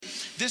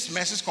this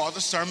message called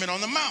the Sermon on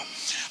the Mount.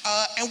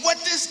 And what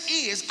this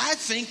is, I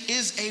think,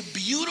 is a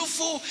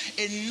beautiful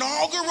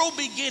inaugural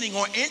beginning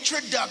or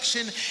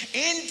introduction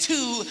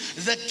into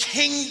the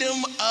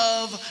kingdom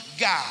of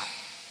God.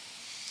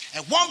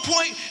 At one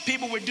point,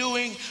 people were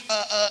doing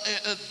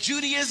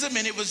Judaism,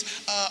 and it was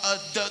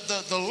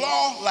the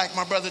law, like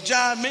my brother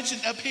John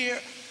mentioned up here.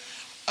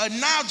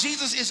 Now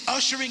Jesus is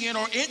ushering in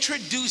or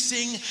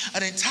introducing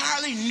an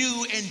entirely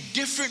new and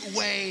different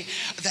way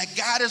that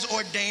God has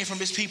ordained for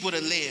his people to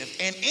live.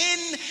 And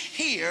in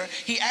here,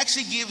 he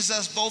actually gives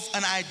us both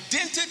an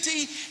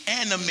identity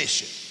and a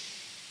mission.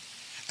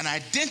 An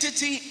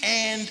identity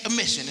and a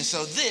mission. And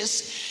so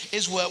this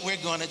is what we're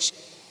going to check.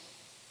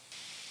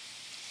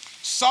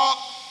 Salt,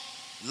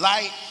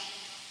 light,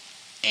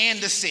 and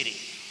the city.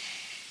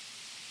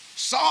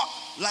 Salt,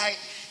 light,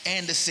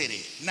 and the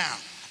city. Now,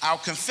 I'll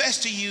confess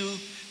to you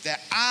that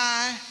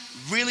I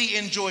really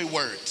enjoy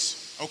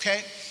words,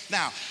 okay?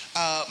 Now,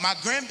 my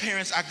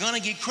grandparents are gonna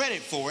get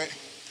credit for it.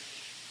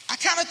 I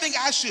kind of think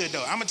I should,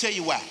 though. I'm gonna tell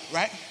you why,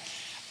 right?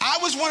 I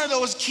was one of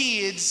those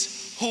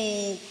kids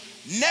who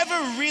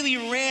never really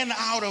ran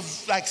out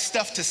of like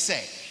stuff to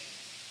say.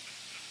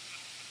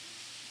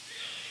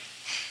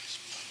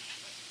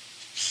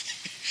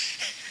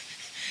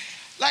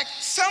 Like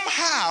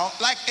somehow,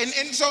 like,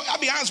 and so I'll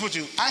be honest with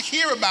you, I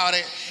hear about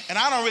it and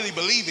I don't really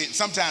believe it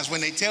sometimes when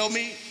they tell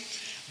me,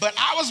 but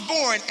I was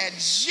born at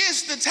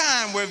just the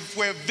time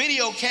where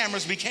video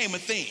cameras became a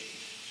thing.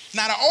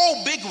 Now the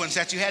old big ones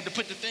that you had to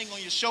put the thing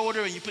on your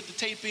shoulder and you put the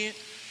tape in.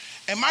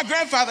 And my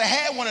grandfather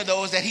had one of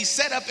those that he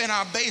set up in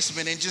our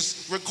basement and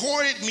just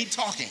recorded me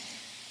talking.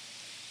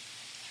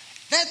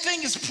 That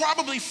thing is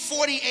probably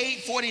 48,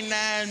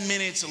 49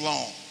 minutes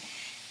long.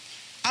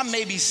 I'm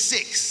maybe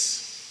 6.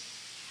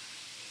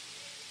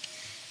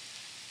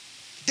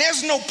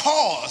 There's no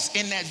pause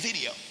in that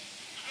video.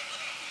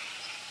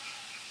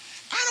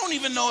 I don't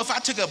even know if I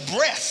took a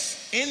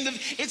breath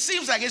it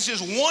seems like it's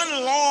just one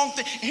long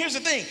thing. Here's the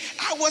thing,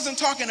 I wasn't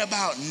talking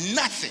about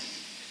nothing.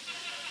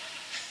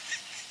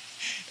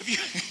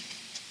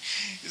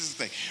 This is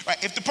the thing,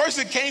 right? If the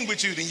person came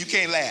with you, then you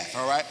can't laugh,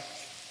 all right?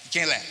 You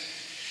can't laugh.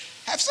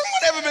 Have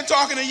someone ever been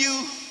talking to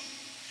you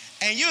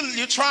and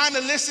you're trying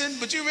to listen,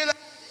 but you realize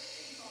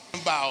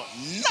about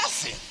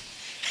nothing?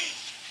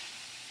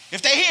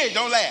 If they hear it,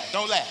 don't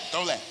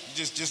laugh.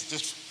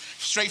 Just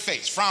straight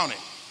face, frowning.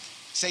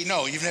 Say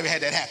no, you've never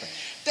had that happen.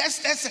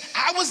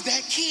 I was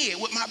that kid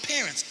with my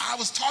parents. I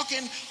was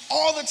talking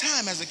all the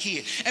time as a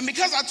kid. And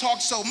because I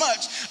talked so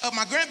much,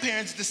 my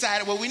grandparents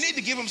decided, well, we need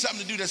to give them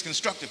something to do that's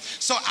constructive.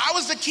 So I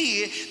was the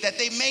kid that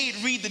they made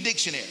read the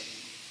dictionary.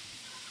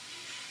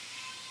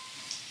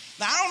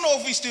 Now, I don't know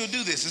if we still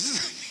do this.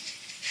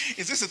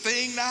 Is this a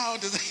thing now?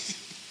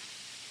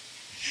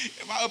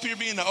 Am I up here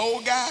being the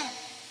old guy?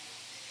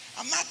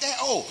 I'm not that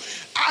old.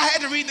 I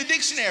had to read the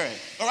dictionary,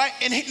 all right?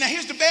 And now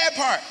here's the bad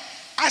part.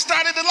 I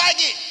started to like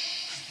it.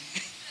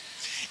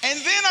 And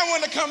then I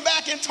want to come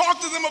back and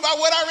talk to them about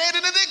what I read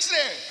in the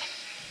dictionary.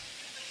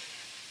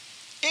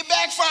 It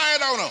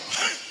backfired on them.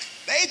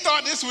 They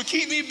thought this would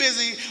keep me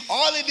busy.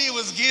 All it did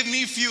was give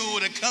me fuel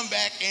to come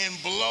back and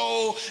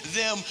blow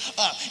them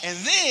up. And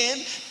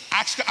then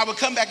I would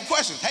come back and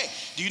question, hey,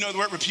 do you know what the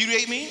word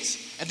repudiate means?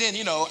 And then,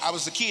 I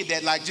was the kid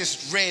that like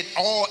just read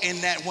all in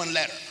that one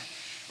letter.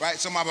 Right?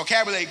 So my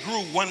vocabulary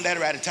grew one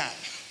letter at a time.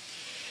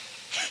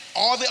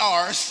 All the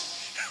R's,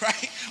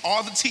 right?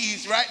 All the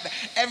T's, right?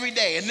 Every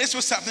day. And this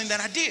was something that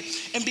I did.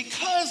 And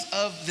because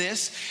of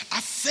this,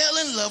 I fell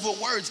in love with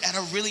words at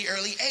a really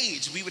early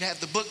age. We would have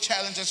the book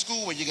challenge at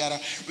school where you got to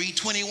read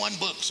 21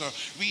 books or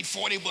read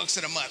 40 books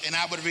in a month. And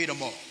I would read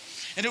them all.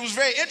 And it was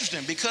very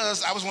interesting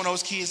because I was one of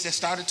those kids that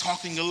started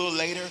talking a little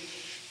later.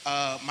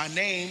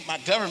 My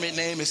government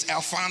name is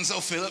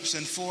Alfonso Phillips.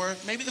 And for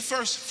maybe the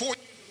first 4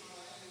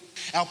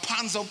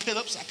 Alfonso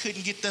Phillips, I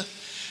couldn't get the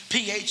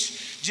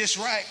PH just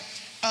right.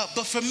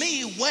 But for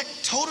me, what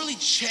totally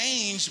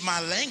changed my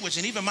language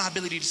and even my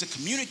ability to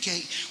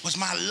communicate was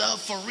my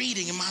love for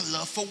reading and my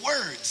love for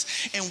words.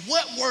 And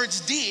what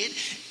words did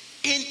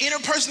in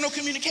interpersonal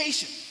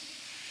communication.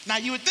 Now,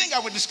 you would think I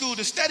went to school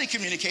to study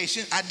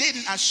communication. I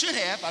didn't. I should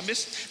have. I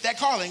missed that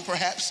calling,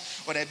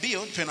 perhaps, or that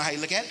bill, depending on how you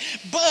look at it.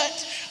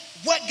 But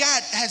what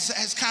God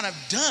has kind of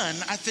done,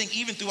 I think,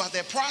 even throughout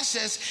that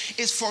process,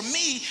 is for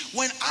me,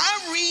 when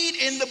I read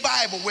in the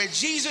Bible where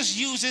Jesus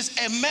uses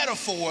a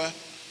metaphor,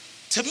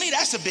 to me,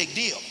 that's a big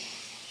deal.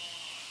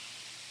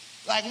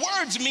 Like,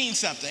 words mean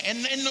something.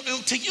 And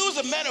to use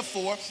a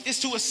metaphor is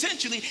to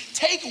essentially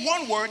take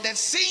one word that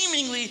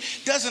seemingly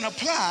doesn't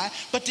apply,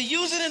 but to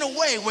use it in a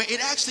way where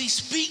it actually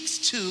speaks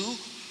to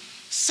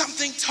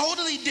something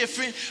totally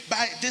different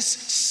by this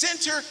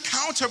center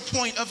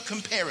counterpoint of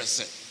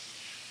comparison.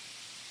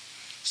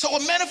 So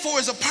a metaphor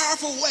is a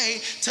powerful way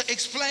to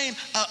explain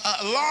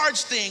a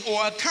large thing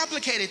or a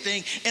complicated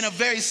thing in a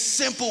very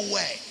simple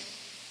way.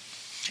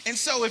 And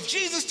so if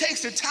Jesus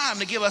takes the time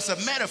to give us a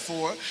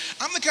metaphor,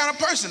 I'm the kind of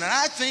person that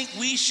I think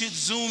we should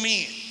zoom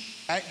in,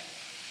 right?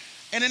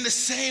 And in the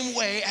same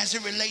way as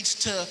it relates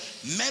to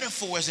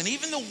metaphors and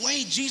even the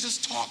way Jesus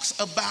talks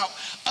about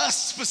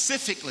us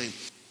specifically,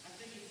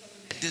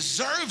 it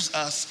deserves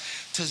us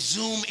to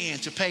zoom in,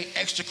 to pay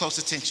extra close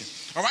attention.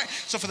 All right?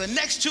 So for the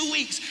next 2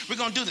 weeks, we're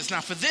going to do this.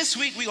 Now, for this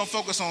week, we're going to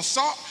focus on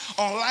salt,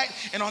 on light,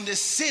 and on this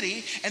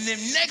city. And then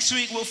next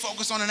week, we'll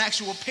focus on an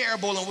actual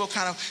parable, and we'll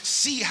kind of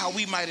see how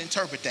we might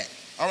interpret that.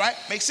 All right?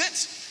 Make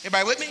sense?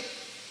 Everybody with me?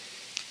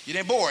 You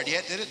didn't bored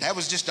yet, did it? That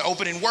was just the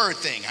opening word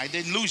thing. I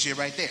didn't lose you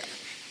right there.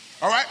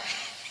 All right?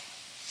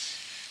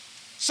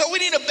 So we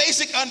need a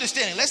basic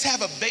understanding. Let's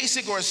have a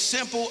basic or a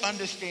simple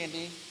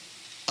understanding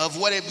of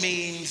what it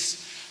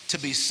means to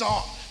be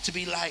salt, to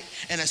be light,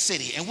 and a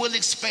city. And we'll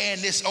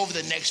expand this over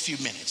the next few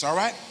minutes, all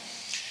right?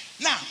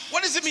 Now,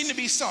 what does it mean to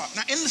be salt?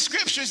 Now, in the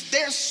scriptures,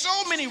 there's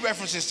so many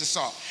references to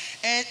salt.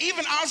 And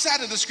even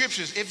outside of the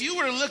scriptures, if you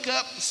were to look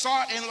up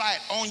salt and light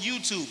on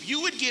YouTube, you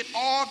would get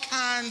all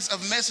kinds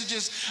of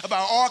messages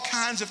about all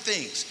kinds of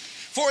things.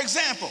 For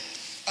example,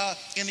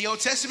 in the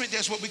Old Testament,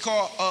 there's what we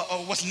call,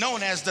 what's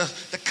known as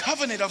the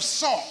covenant of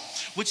salt,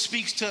 which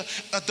speaks to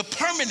the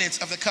permanence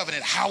of the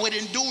covenant, how it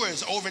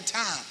endures over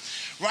time,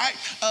 right?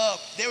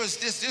 There was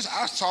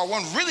I saw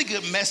one really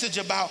good message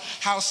about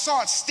how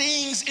salt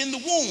stings in the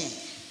wound,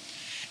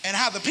 and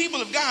how the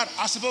people of God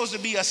are supposed to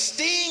be a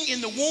sting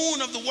in the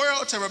wound of the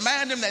world to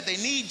remind them that they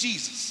need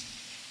Jesus.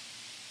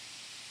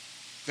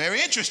 Very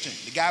interesting.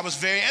 The guy was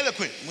very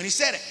eloquent when he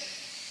said it.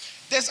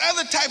 There's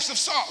other types of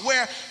salt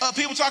where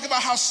people talk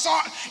about how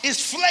salt is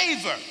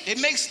flavor.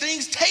 It makes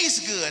things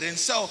taste good. And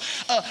so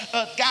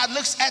God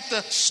looks at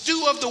the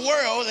stew of the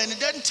world and it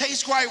doesn't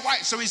taste quite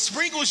right. So he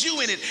sprinkles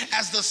you in it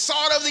as the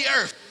salt of the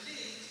earth.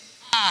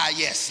 Ah,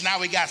 yes, now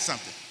we got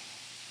something.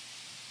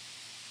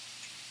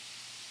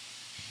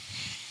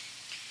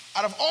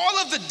 Out of all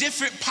of the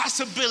different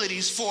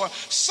possibilities for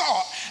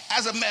salt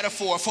as a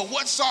metaphor for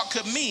what salt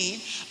could mean,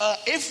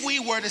 if we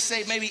were to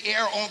say maybe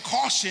err on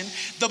caution,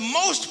 the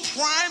most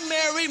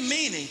primary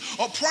meaning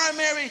or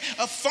primary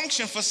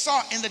function for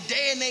salt in the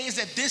day and age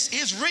that this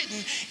is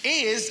written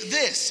is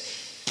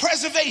this: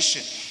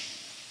 preservation.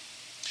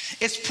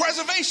 It's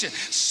preservation.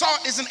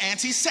 Salt is an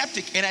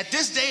antiseptic, and at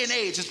this day and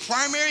age, its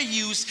primary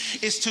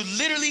use is to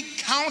literally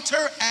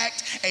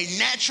counteract a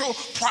natural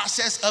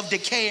process of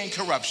decay and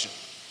corruption.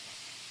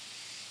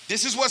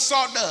 This is what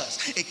salt does.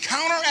 It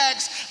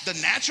counteracts the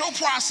natural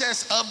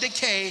process of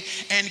decay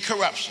and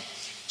corruption.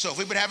 So if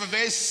we would have a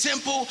very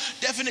simple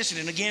definition,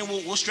 and again,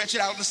 we'll stretch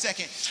it out in a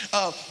second,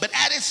 but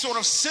at its sort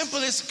of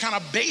simplest kind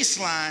of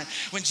baseline,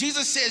 when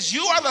Jesus says,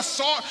 you are the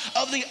salt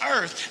of the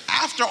earth,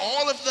 after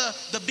all of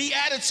the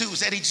Beatitudes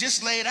that he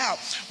just laid out,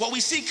 what we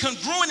see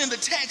congruent in the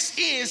text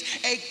is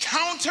a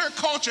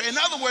counterculture. In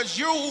other words,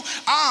 you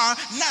are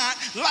not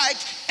like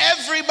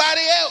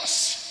everybody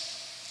else.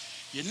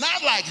 You're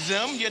not like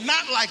them. You're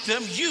not like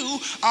them. You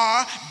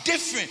are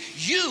different.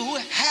 You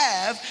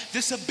have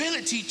this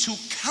ability to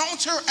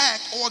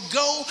counteract or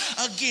go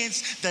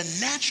against the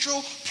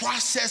natural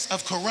process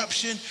of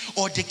corruption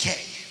or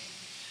decay.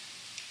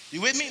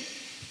 You with me?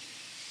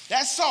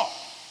 That's salt.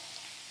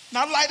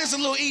 Now, light is a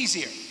little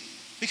easier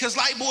because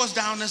light boils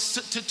down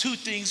to two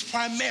things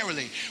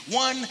primarily.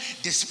 One,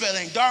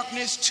 dispelling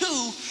darkness.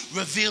 Two,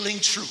 revealing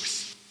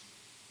truth.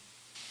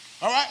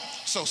 All right,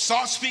 so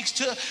salt speaks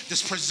to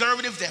this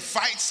preservative that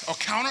fights or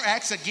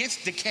counteracts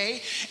against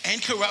decay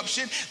and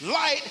corruption.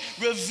 Light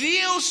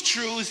reveals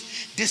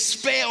truth,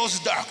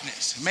 dispels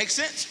darkness. Make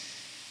sense?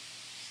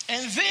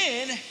 And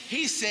then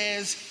he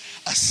says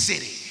a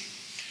city.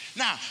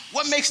 Now,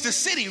 what makes the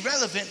city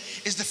relevant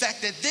is the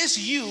fact that this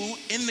you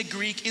in the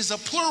Greek is a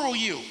plural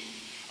you.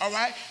 All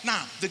right,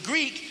 now the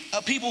Greek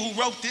people who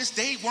wrote this,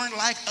 they weren't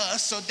like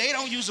us, so they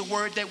don't use a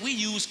word that we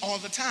use all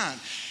the time.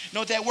 You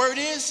know what that word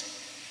is?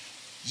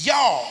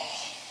 Y'all.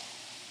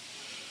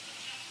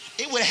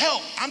 It would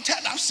help. I'm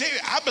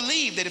serious. I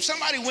believe that if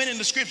somebody went in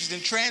the scriptures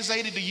and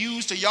translated the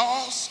yous to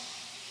y'alls,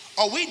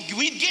 we'd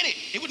get it.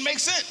 It would make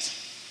sense.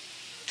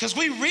 Because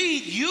we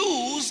read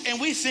yous and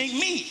we think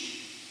me.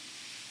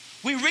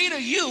 We read a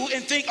you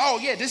and think, oh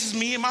yeah, this is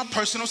me in my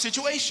personal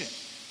situation.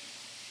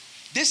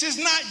 This is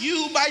not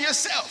you by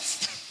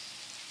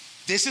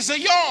yourself. This is a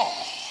y'all.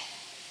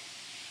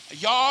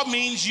 Y'all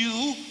means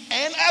you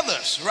and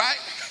others, right?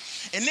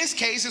 In this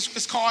case,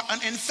 it's called an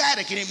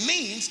emphatic, and it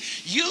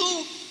means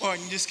you, or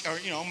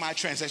my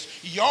translation,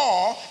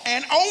 y'all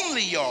and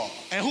only y'all.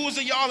 And who is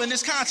the y'all in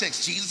this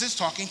context? Jesus is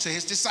talking to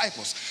his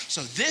disciples.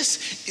 So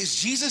this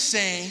is Jesus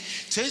saying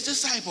to his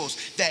disciples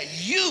that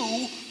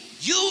you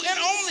and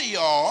only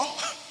y'all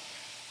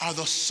are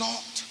the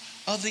salt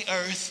of the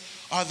earth,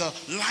 are the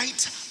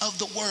light of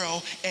the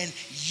world, and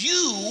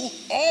you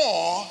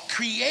all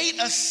create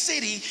a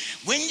city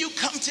when you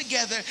come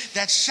together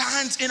that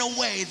shines in a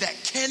way that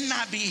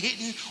cannot be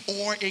hidden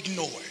or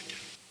ignored.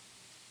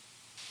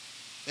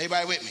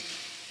 Everybody with me?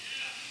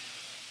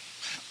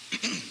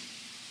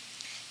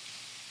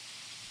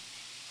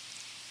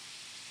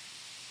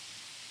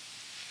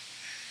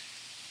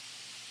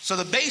 So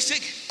the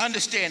basic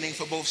understanding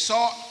for both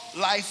salt,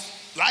 light,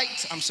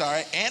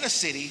 and a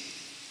city,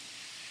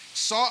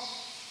 salt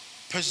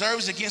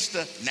preserves against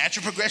the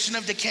natural progression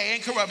of decay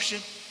and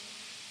corruption.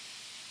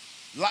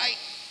 Light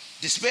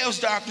dispels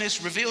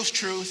darkness, reveals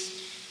truth.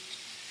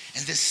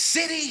 And the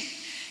city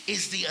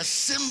is the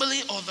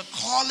assembly or the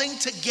calling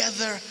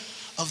together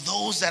of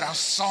those that are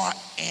salt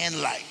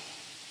and light.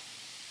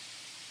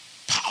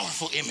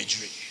 Powerful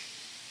imagery.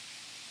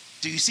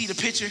 Do you see the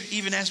picture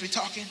even as we're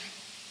talking?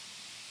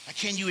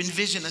 Can you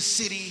envision a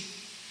city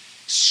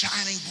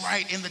shining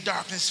bright in the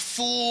darkness,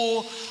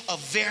 full of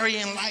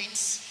varying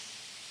lights?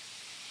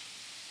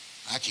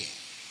 I can.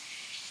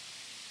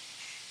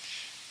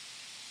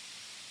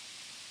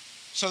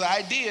 So the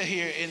idea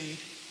here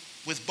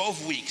with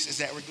both weeks is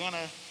that we're going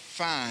to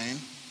find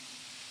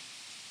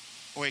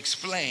or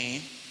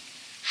explain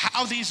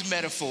how these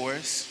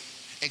metaphors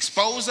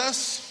expose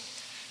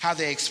us, how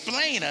they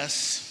explain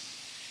us,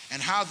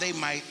 and how they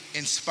might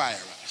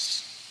inspire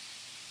us.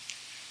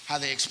 How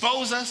they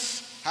expose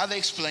us, how they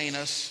explain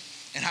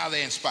us, and how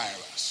they inspire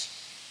us.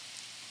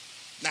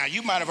 Now,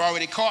 you might have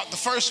already caught the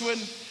first one.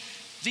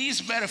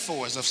 These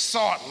metaphors of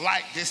salt,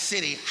 light, this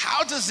city,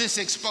 how does this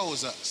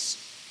expose us?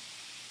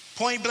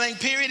 Point blank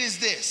period is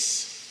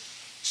this: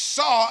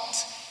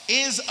 salt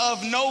is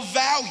of no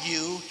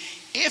value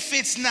if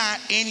it's not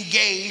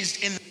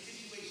engaged in the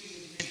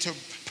situation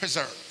to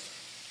preserve.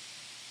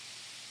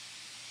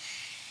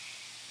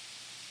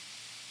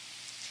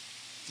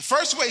 The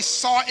first way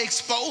salt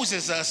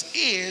exposes us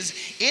is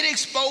it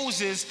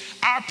exposes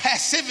our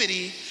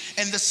passivity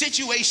in the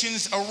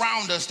situations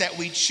around us that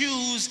we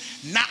choose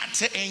not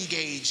to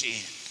engage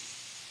in.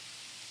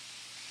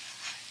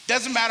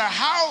 Doesn't matter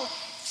how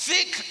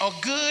thick or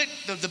good,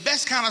 the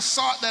best kind of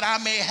salt that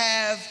I may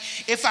have,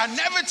 if I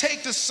never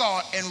take the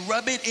salt and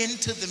rub it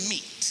into the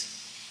meat,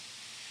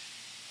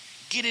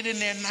 get it in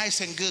there nice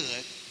and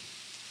good,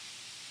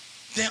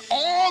 then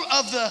all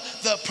of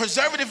the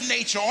preservative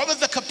nature, all of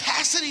the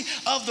capacity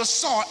of the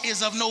salt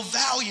is of no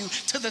value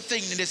to the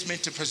thing that it's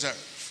meant to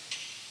preserve.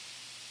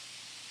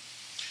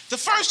 The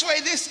first way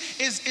this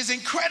is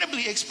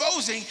incredibly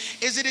exposing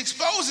is it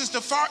exposes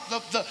the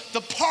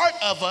part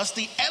of us,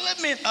 the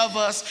element of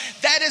us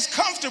that is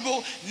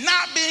comfortable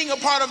not being a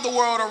part of the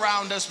world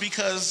around us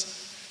because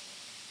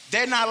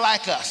they're not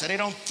like us, or they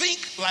don't think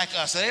like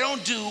us, or they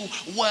don't do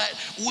what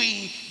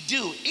we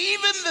do.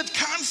 Even the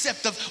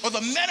concept of, or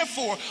the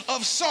metaphor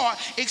of salt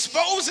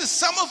exposes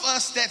some of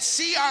us that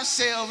see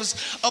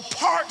ourselves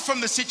apart from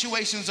the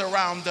situations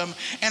around them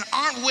and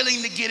aren't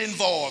willing to get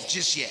involved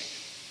just yet.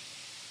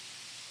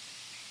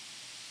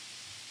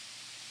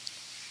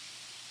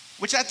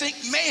 Which I think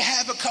may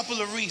have a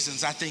couple of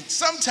reasons. I think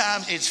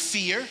sometimes it's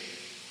fear,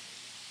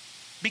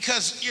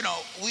 because,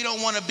 we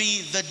don't want to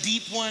be the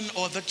deep one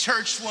or the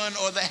church one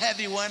or the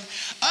heavy one.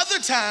 Other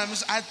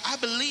times, I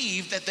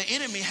believe that the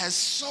enemy has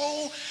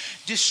so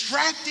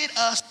distracted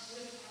us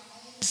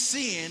with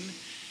sin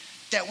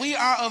that we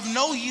are of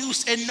no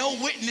use and no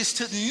witness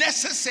to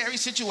necessary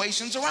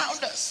situations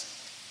around us.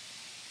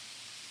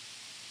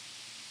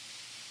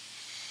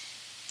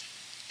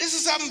 This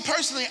is something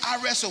personally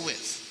I wrestle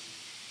with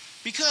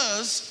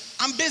because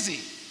I'm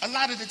busy a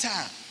lot of the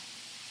time.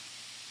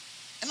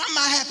 And I'm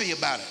not happy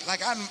about it.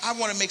 I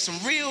want to make some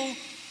real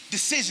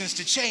decisions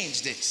to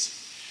change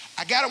this.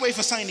 I got to wait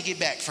for something to get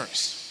back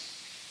first.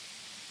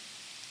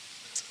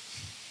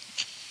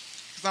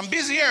 Because I'm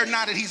busier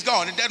now that he's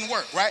gone. It doesn't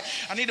work, right?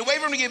 I need to wait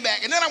for him to get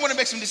back. And then I want to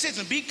make some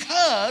decisions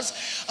because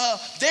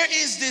there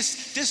is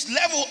this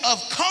level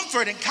of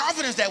comfort and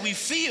confidence that we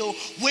feel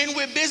when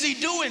we're busy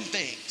doing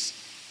things,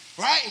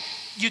 right?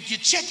 You're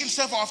checking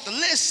stuff off the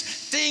list,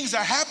 things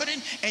are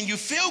happening, and you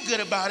feel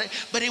good about it,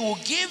 but it will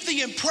give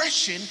the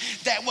impression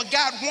that what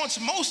God wants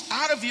most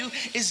out of you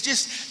is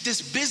just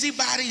this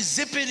busybody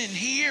zipping in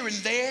here and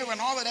there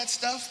and all of that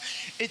stuff.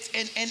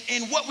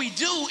 And what we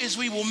do is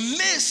we will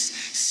miss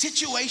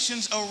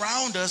situations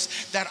around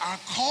us that are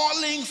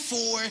calling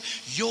for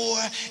your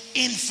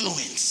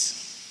influence.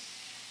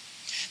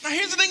 Now,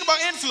 here's the thing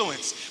about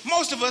influence.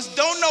 Most of us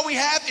don't know we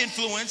have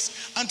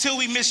influence until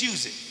we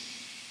misuse it.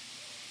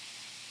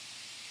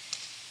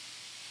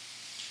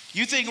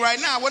 You think right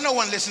now, well, no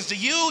one listens to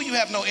you. You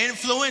have no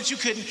influence. You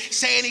couldn't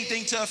say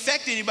anything to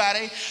affect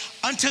anybody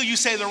until you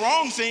say the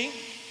wrong thing.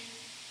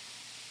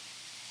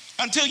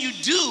 Until you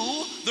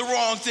do the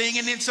wrong thing,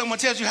 and then someone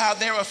tells you how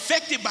they're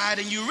affected by it,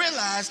 and you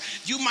realize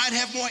you might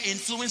have more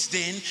influence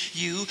than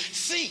you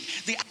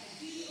think. The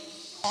idea of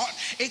salt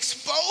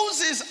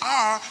exposes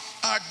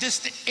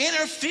this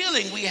inner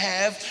feeling we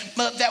have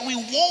that we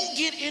won't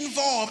get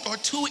involved or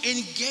too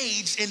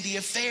engaged in the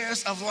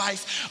affairs of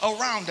life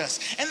around us.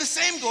 And the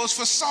same goes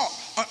for salt,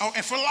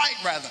 and for light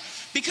rather,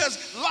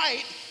 because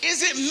light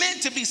isn't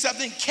meant to be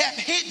something kept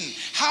hidden.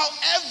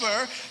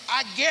 However,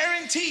 I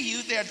guarantee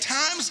you there are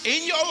times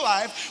in your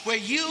life where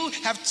you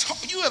have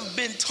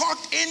been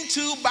talked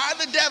into by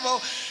the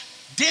devil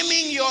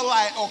dimming your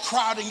light or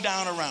crowding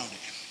down around it.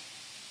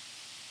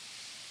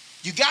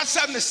 You got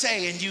something to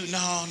say and you,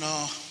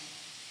 no.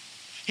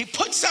 He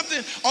put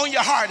something on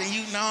your heart and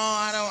you,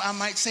 I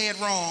might say it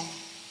wrong.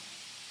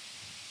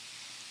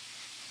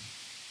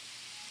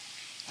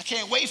 I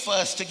can't wait for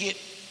us to get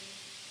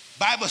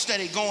Bible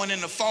study going in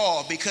the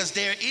fall because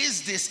there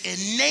is this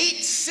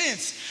innate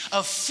sense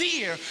of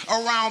fear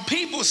around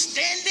people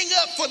standing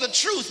up for the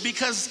truth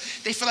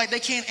because they feel like they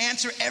can't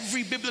answer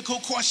every biblical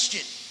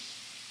question.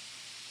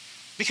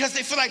 Because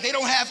they feel like they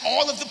don't have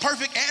all of the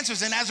perfect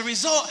answers, and as a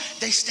result,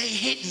 they stay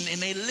hidden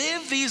and they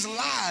live these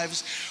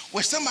lives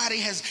where somebody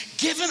has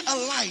given a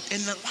light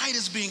and the light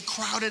is being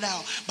crowded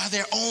out by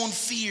their own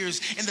fears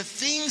and the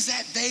things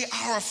that they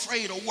are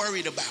afraid or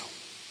worried about.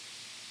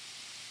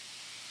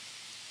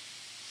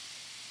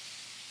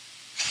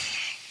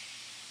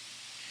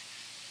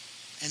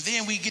 And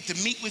then we get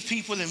to meet with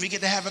people and we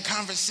get to have a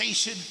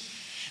conversation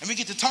and we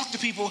get to talk to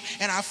people,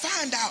 and I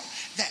find out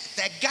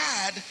that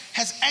God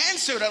has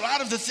answered a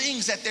lot of the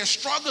things that they're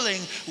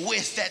struggling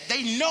with, that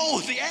they know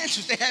the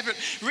answers. They have it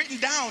written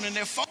down in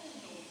their phone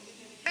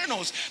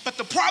journals. But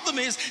the problem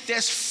is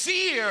there's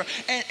fear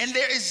and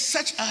there is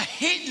such a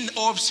hidden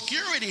or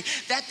obscurity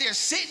that they're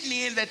sitting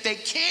in that they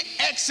can't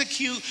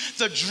execute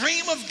the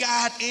dream of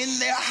God in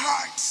their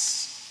hearts.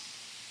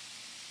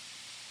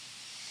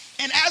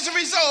 And as a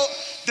result,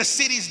 the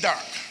city's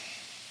dark.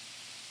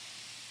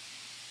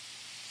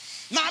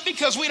 Not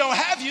because we don't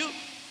have you,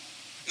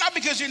 not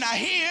because you're not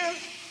here,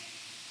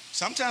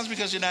 sometimes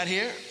because you're not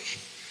here,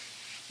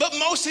 but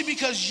mostly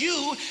because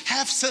you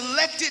have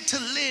selected to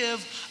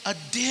live a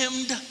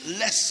dimmed,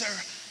 lesser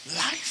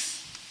life.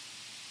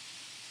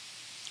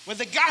 Where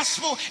the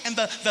gospel and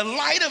the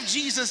light of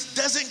Jesus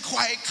doesn't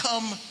quite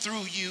come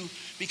through you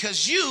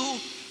because you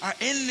are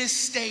in this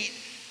state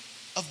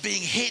of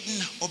being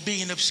hidden or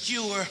being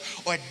obscure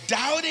or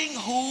doubting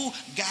who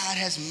God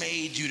has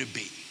made you to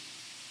be.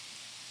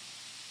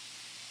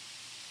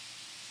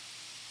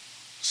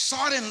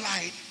 Salt and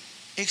light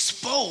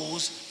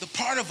expose the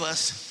part of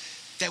us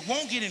that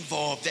won't get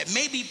involved, that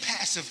may be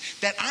passive,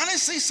 that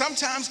honestly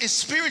sometimes is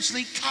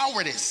spiritually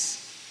cowardice.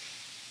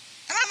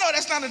 And I know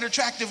that's not an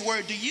attractive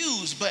word to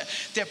use, but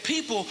there are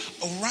people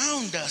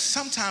around us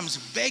sometimes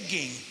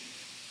begging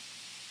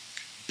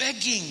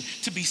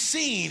to be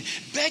seen,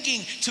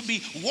 begging to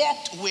be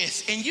walked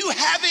with, and you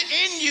have it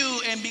in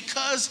you, and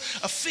because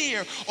of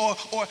fear or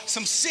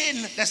some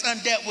sin that's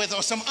undealt with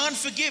or some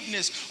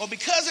unforgiveness or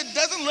because it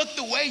doesn't look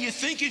the way you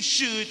think it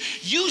should,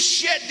 you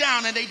shut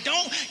down and they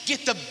don't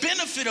get the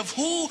benefit of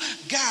who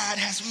God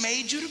has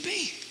made you to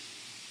be.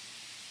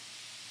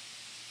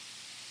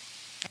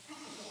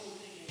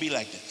 Be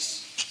like this.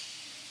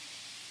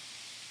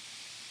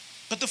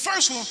 But the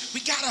first one,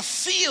 we gotta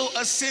feel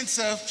a sense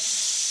of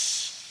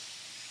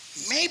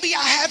maybe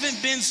I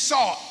haven't been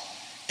sought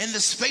in the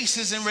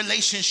spaces and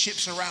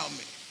relationships around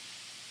me.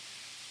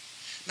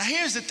 Now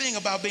here's the thing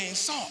about being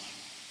sought.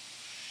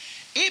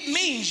 It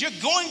means you're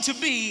going to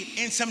be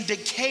in some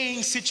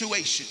decaying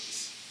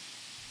situations.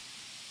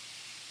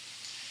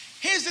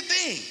 Here's the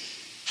thing.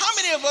 How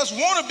many of us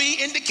want to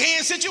be in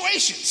decaying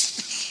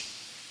situations?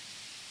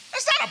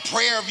 That's not a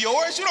prayer of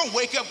yours. You don't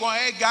wake up going,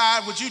 hey,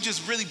 God, would you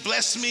just really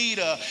bless me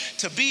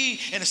to be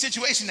in a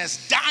situation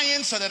that's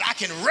dying so that I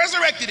can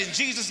resurrect it in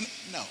Jesus' name?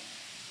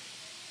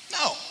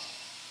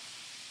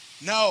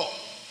 No.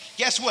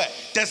 Guess what?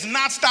 Does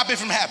not stop it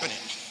from happening.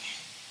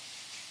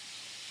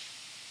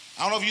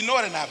 I don't know if you know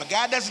it or not, but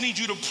God doesn't need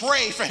you to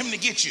pray for him to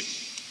get you.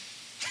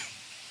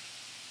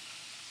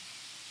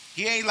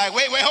 He ain't like,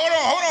 wait,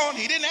 hold on.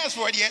 He didn't ask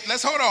for it yet.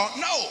 Let's hold on.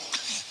 No.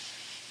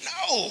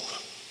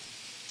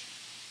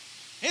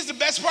 Here's the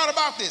best part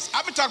about this.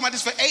 I've been talking about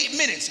this for 8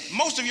 minutes.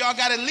 Most of y'all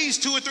got at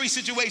least 2 or 3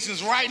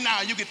 situations right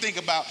now you can think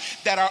about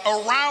that are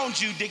around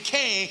you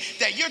decaying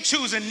that you're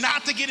choosing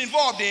not to get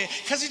involved in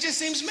because it just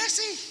seems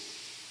messy.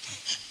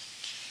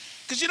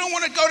 Because you don't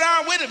want to go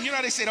down with them. You know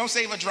how they say, don't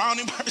save a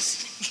drowning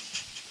person.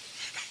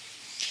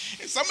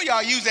 And some of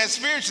y'all use that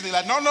spiritually,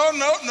 like, no,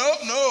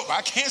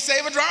 I can't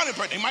save a drowning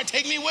person. They might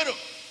take me with them.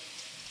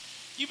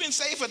 You've been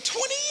saved for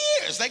 20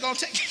 years. They're going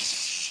to take you.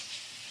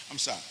 I'm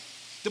sorry.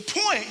 The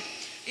point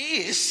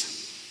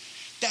is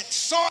that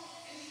salt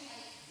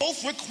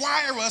both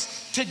require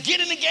us to get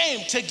in the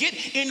game, to get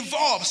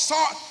involved.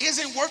 Salt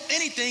isn't worth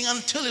anything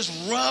until it's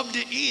rubbed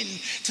in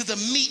to the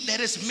meat that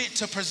it's meant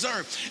to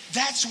preserve.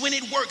 That's when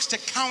it works to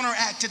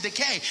counteract to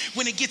decay.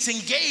 When it gets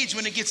engaged,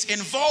 when it gets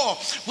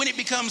involved, when it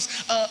becomes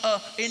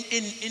in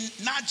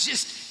not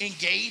just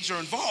engaged or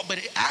involved,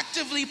 but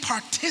actively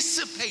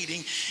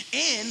participating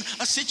in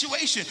a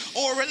situation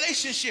or a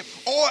relationship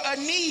or a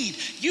need.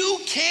 You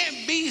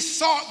can't be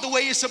salt the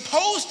way you're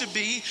supposed to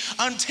be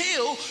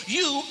until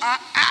you are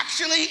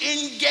actually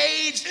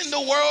engaged in the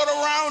world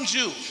around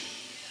you.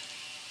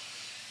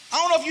 I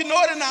don't know if you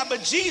know it or not,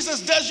 but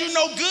Jesus does you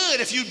no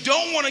good if you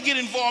don't want to get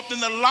involved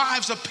in the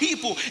lives of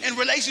people and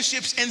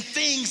relationships and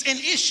things and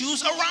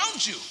issues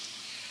around you.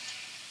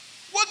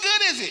 What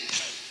good is it?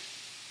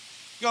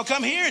 You gonna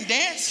come here and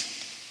dance?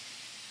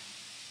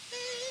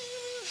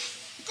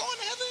 Going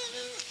to heaven?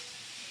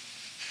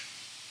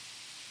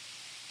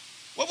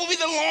 What would be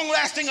the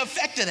long-lasting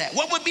effect of that?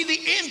 What would be the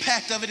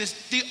impact of it? Is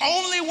the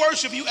only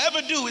worship you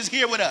ever do is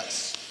here with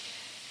us.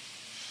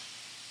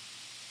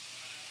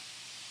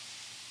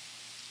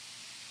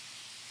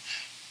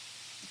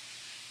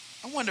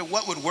 I wonder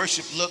what would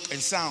worship look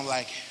and sound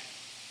like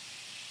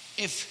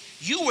if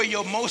you were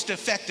your most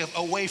effective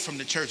away from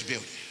the church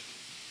building?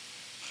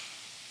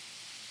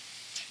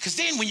 Because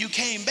then when you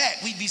came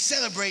back, we'd be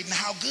celebrating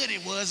how good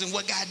it was and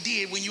what God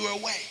did when you were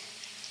away.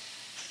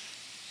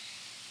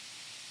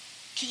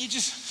 Can you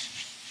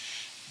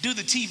just do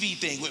the TV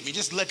thing with me?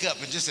 Just look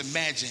up and just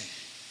imagine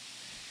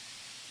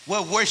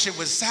what worship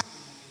was.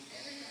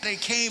 They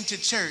came to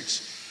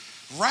church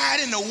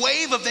riding the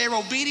wave of their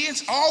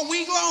obedience all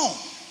week long.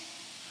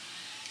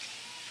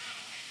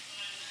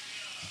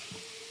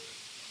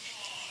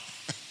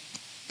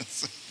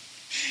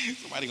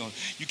 Somebody going,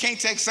 you can't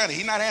text Sonny.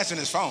 He's not answering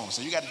his phone,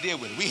 so you got to deal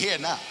with it. We here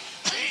now.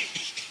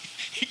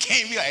 He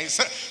can't be like, hey,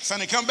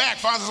 Sonny, come back,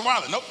 Father's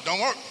wallet. Nope, don't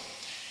work.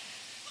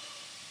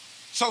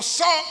 So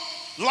salt,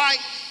 light,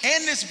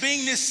 and this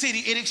being this city,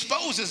 it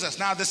exposes us.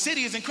 Now, the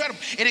city is incredible.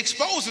 It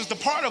exposes the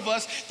part of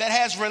us that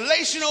has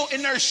relational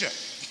inertia.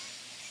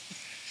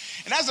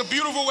 And that's a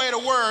beautiful way to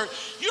word.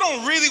 You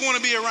don't really want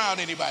to be around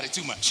anybody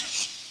too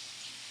much.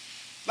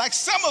 Like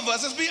some of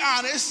us, let's be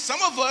honest, some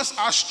of us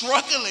are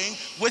struggling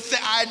with the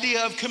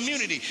idea of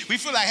community. We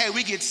feel like, hey,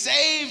 we get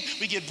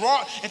saved, we get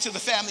brought into the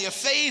family of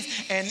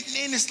faith, and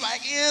then it's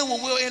like, yeah, well,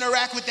 we'll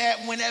interact with that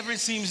whenever it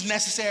seems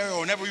necessary or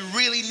whenever we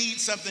really need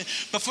something.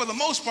 But for the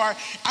most part,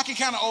 I can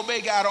kind of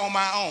obey God on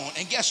my own.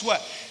 And guess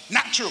what?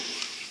 Not true.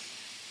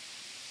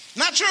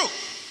 Not true.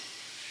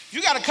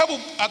 You got a couple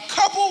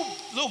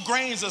little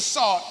grains of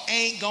salt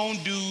ain't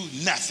gonna do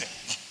nothing.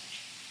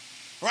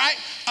 Right?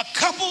 A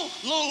couple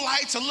little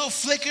lights, a little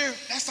flicker,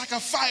 that's like a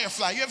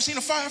firefly. You ever seen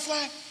a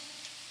firefly?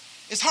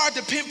 It's hard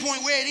to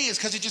pinpoint where it is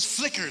because it just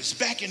flickers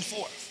back and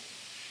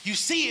forth. You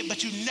see it,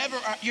 but you're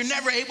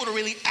never able to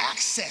really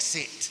access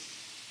it.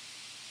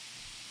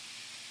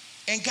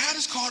 And God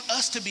has called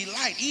us to be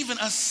light, even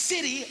a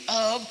city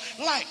of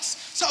lights.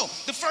 So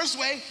the first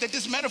way that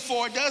this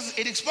metaphor does,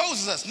 it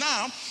exposes us.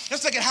 Now,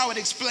 let's look at how it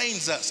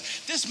explains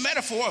us. This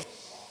metaphor of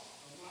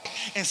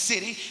and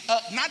city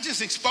not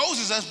just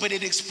exposes us, but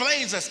it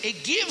explains us.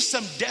 It gives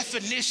some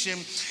definition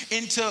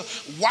into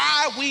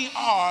why we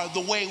are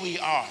the way we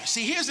are.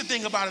 See, here's the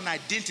thing about an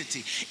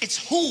identity.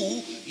 It's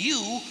who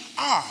you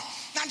are,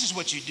 not just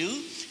what you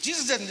do.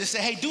 Jesus doesn't just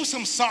say, hey, do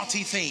some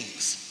salty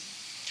things.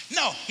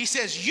 No, he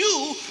says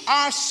you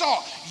are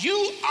salt.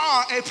 You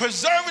are a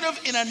preservative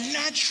in a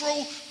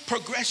natural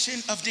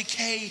progression of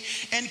decay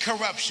and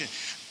corruption.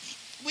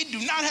 We do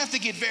not have to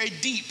get very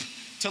deep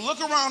to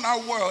look around our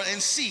world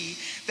and see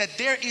that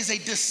there is a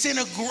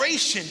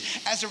disintegration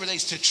as it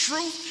relates to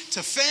truth,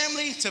 to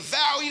family, to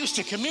values,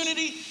 to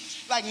community.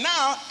 Like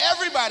now,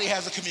 everybody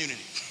has a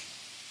community.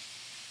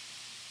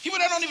 People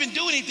that don't even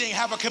do anything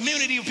have a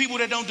community of people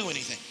that don't do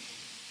anything.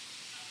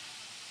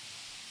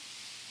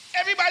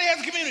 Everybody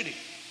has a community.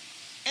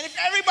 And if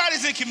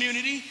everybody's in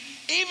community,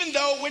 even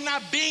though we're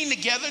not being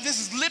together, this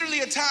is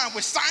literally a time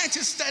where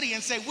scientists study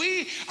and say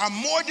we are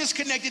more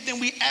disconnected than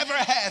we ever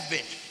have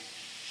been.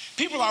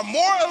 People are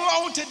more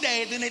alone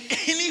today than at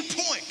any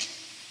point.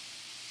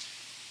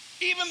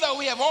 Even though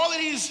we have all of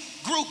these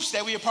groups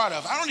that we are part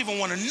of. I don't even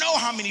want to know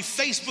how many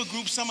Facebook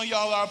groups some of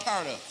y'all are a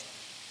part of.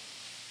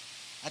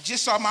 I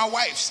just saw my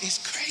wife's. It's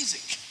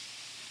crazy.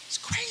 It's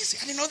crazy.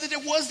 I didn't know that there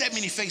was that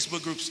many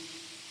Facebook groups.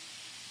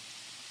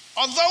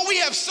 Although we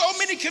have so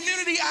many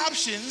community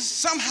options,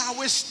 somehow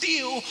we're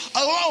still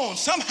alone.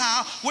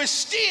 Somehow we're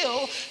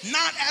still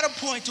not at a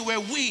point to where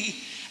we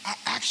are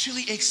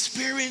actually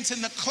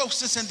experiencing the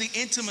closeness and the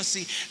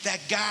intimacy that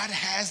God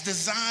has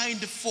designed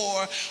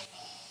for.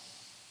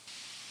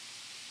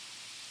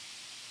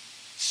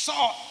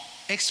 Salt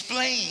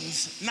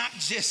explains not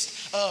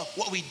just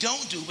what we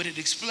don't do, but it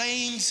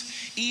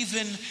explains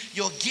even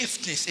your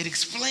giftedness. It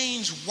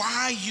explains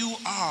why you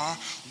are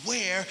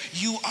where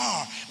you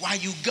are, why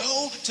you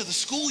go to the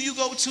school you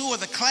go to, or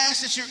the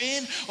class that you're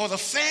in, or the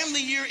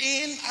family you're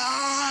in.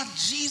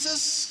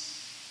 Jesus.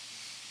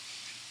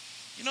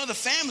 You know, the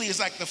family is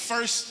like the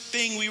first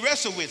thing we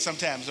wrestle with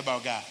sometimes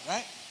about God,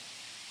 right?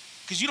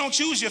 Because you don't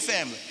choose your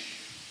family.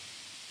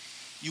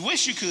 You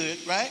wish you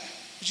could, right?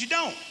 But you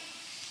don't.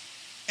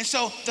 And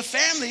so the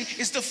family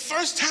is the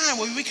first time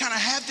where we kind of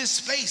have this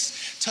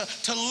space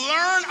to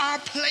learn our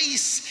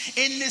place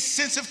in this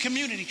sense of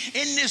community,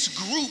 in this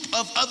group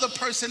of other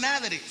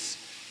personalities.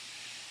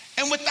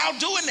 And without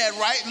doing that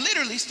right,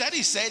 literally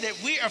studies say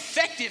that we're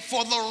affected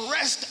for the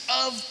rest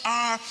of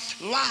our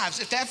lives.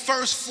 If that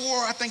first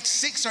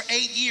 6 or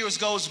 8 years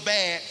goes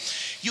bad,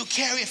 you'll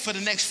carry it for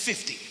the next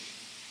 50.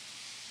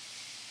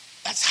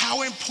 That's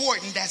how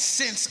important that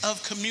sense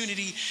of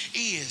community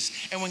is.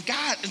 And when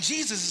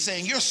Jesus is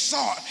saying you're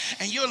salt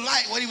and you're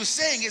light, what he was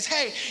saying is,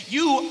 hey,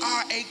 you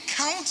are a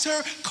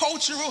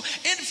counter-cultural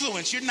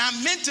influence. You're not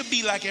meant to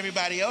be like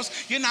everybody else.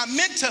 You're not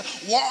meant to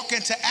walk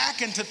and to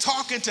act and to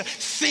talk and to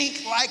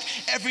think like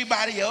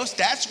everybody else.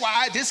 That's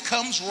why this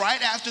comes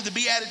right after the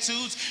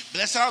Beatitudes.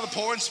 Blessed are the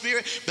poor in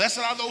spirit. Blessed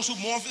are those who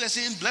mourn for their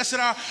sins. Blessed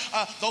are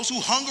those who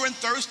hunger and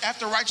thirst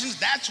after righteousness.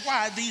 That's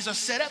why these are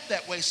set up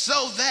that way,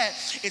 so that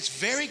it's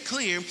very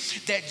clear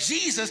that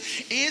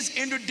Jesus is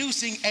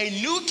introducing a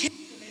new kingdom.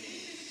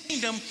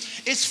 Kingdom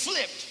is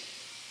flipped.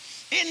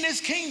 In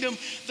this kingdom,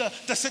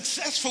 the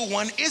successful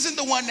one isn't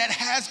the one that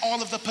has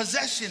all of the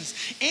possessions.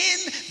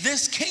 In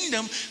this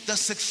kingdom, the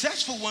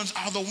successful ones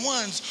are the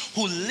ones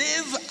who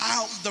live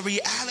out the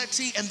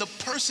reality and the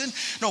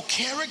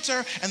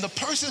character and the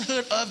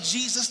personhood of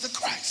Jesus the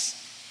Christ.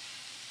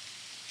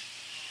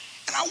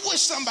 And I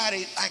wish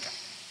sometimes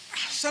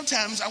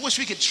I wish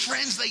we could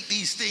translate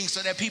these things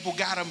so that people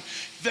got them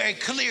very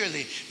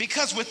clearly.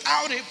 Because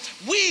without it,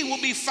 we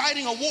will be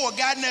fighting a war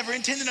God never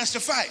intended us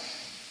to fight.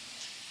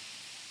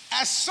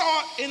 As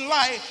salt and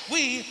light,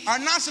 we are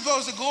not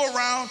supposed to go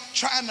around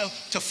trying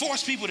to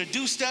force people to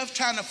do stuff,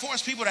 trying to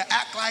force people to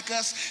act like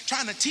us,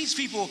 trying to teach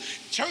people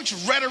church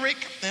rhetoric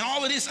and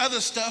all of this other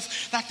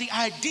stuff. Like, the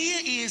idea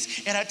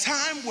is, in a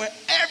time where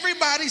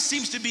everybody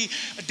seems to be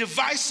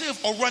divisive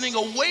or running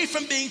away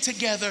from being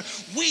together,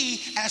 we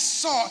as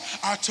salt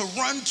are to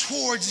run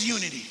towards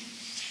unity,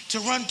 to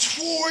run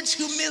towards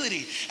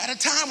humility. At a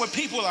time where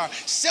people are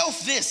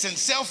self this and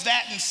self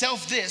that and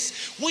self this,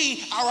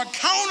 we are a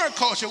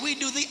counterculture. We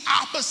do the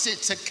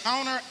opposite to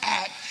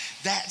counteract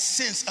that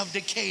sense of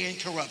decay and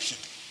corruption.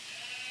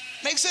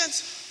 Make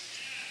sense?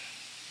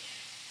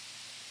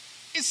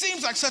 It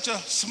seems like such a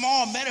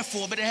small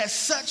metaphor, but it has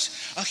such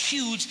a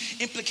huge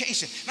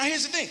implication. Now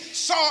here's the thing.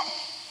 Salt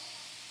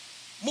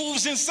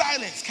moves in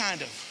silence,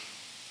 kind of.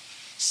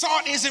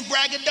 Salt isn't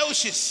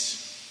braggadocious.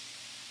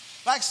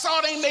 Like,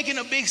 salt ain't making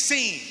a big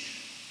scene.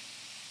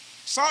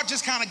 Salt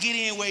just kind of get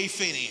in where he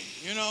fit in,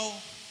 you know?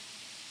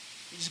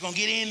 You're just going to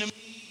get in the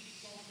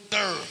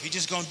serve. You're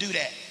just going to do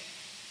that.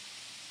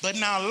 But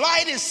now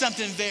light is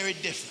something very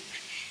different.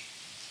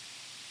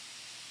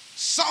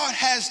 Salt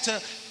has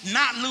to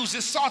not lose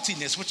its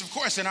saltiness, which of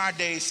course in our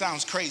day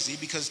sounds crazy,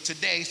 because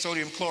today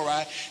sodium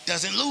chloride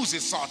doesn't lose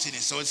its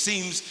saltiness. So it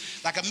seems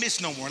like a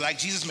misnomer, like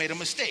Jesus made a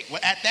mistake. Well,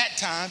 at that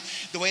time,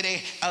 the way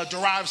they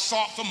derived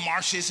salt from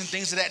marshes and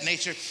things of that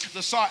nature,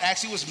 the salt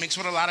actually was mixed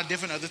with a lot of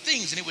different other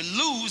things, and it would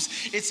lose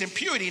its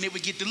impurity and it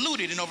would get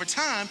diluted. And over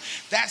time,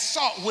 that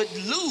salt would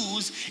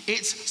lose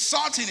its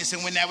saltiness.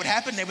 And when that would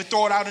happen, they would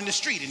throw it out in the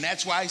street. And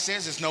that's why he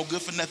says it's no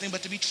good for nothing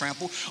but to be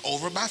trampled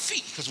over by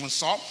feet. Because when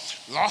salt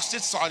lost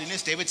its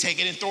saltiness, they would take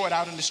it and throw it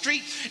out in the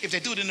street. If they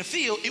threw it in the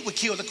field, it would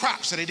kill the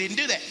crop, so they didn't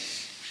do that.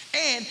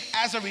 And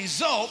as a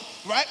result,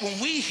 right, when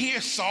we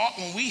hear salt,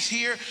 when we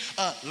hear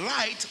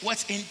light,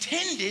 what's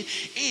intended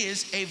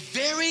is a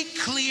very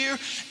clear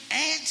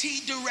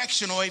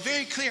anti-direction, or a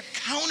very clear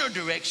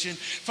counter-direction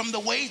from the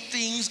way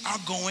things are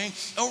going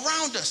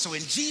around us. So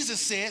when Jesus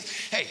says,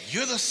 hey,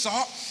 you're the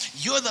salt,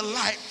 you're the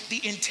light,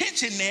 the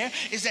intention there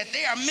is that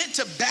they are meant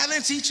to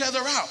balance each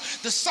other out.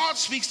 The salt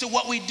speaks to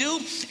what we do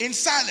in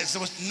silence.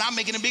 So it's not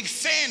making a big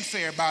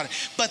fanfare about it.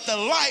 But the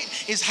light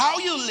is how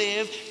you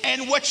live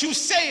and what you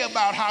say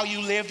about how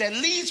you live that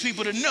leads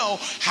people to know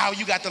how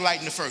you got the light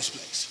in the first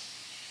place.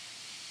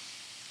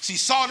 See,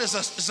 salt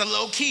is a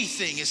low-key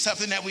thing. It's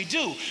something that we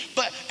do.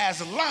 But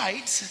as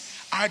light,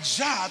 our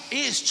job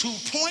is to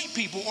point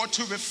people or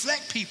to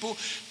reflect people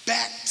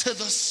back to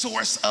the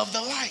source of the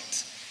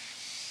light.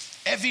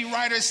 Every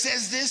writer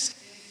says this,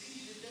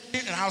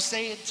 and I'll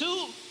say it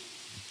too,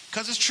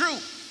 because it's true.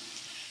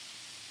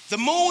 The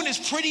moon,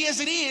 as pretty as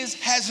it is,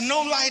 has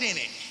no light in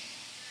it.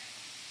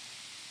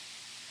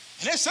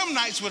 And there's some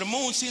nights where the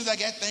moon seems like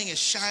that thing is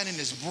shining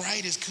as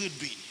bright as could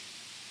be.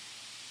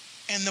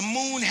 And the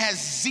moon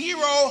has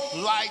zero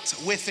light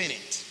within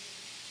it.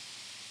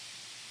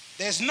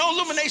 There's no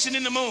illumination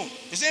in the moon.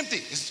 It's empty.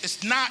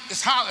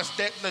 It's hollow.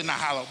 It's not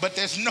hollow, but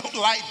there's no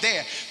light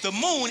there. The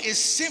moon is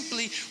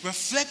simply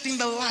reflecting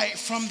the light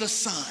from the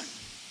sun.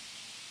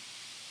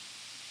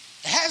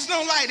 It has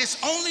no light. It's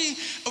only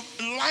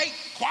light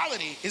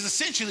quality is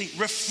essentially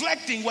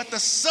reflecting what the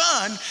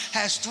sun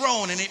has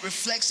thrown, and it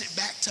reflects it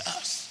back to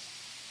us.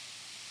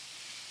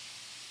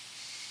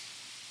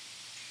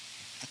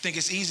 I think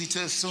it's easy to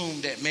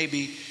assume that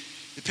maybe,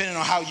 depending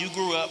on how you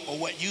grew up or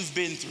what you've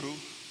been through,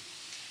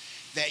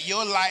 that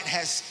your light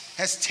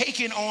has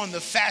taken on the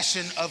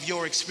fashion of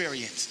your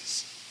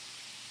experiences.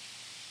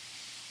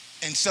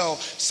 And so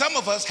some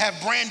of us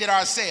have branded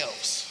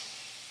ourselves.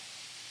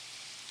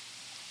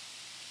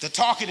 The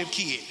talkative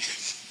kid,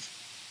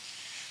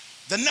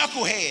 the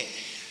knucklehead,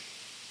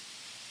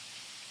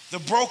 the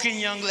broken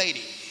young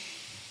lady,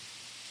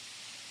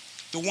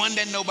 the one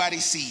that nobody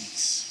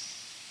sees,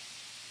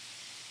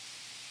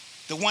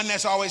 the one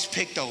that's always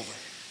picked over,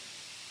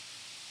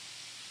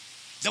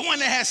 the one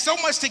that has so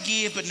much to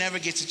give but never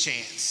gets a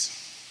chance,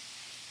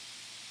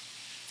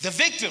 the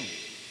victim,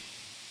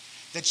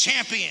 the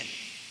champion,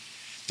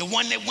 the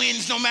one that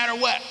wins no matter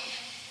what.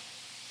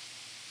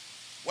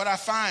 What I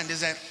find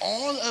is that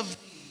all of the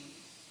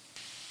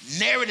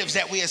narratives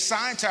that we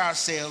assign to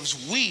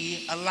ourselves,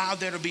 we allow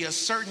there to be a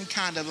certain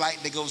kind of light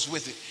that goes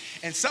with it.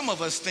 And some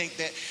of us think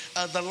that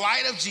the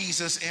light of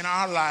Jesus in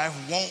our life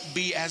won't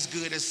be as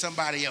good as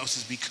somebody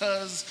else's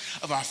because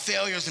of our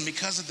failures and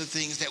because of the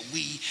things that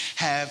we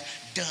have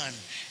done.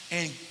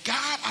 And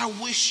God, I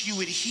wish you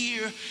would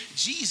hear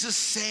Jesus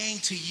saying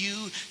to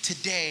you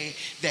today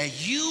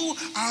that you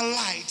are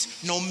light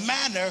no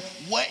matter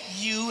what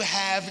you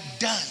have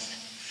done.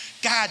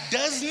 God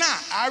does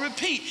not, I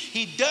repeat,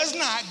 he does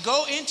not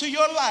go into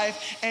your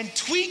life and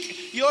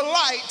tweak your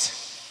light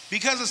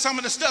because of some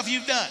of the stuff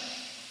you've done.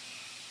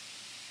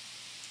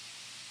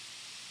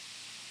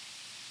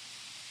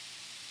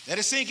 Let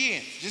it sink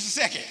in just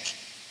a second.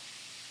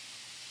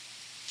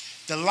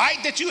 The light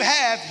that you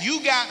have,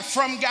 you got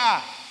from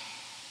God.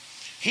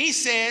 He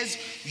says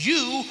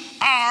you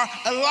are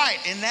a light,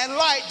 and that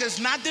light does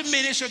not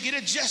diminish or get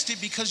adjusted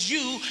because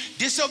you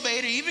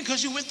disobeyed or even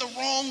because you went the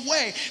wrong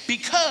way,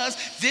 because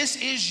this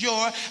is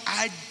your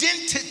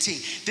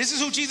identity. This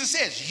is who Jesus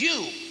says.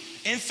 You,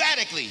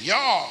 emphatically,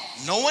 y'all,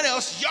 no one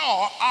else,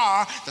 y'all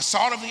are the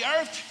salt of the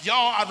earth.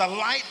 Y'all are the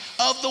light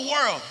of the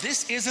world.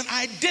 This is an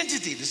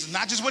identity. This is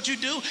not just what you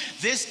do.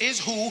 This is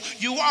who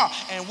you are.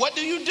 And what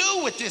do you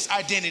do with this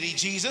identity,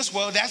 Jesus?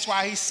 Well, that's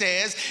why he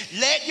says,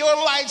 let your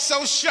light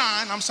so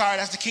shine. I'm sorry,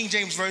 that's the King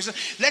James Version.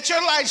 Let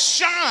your light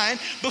shine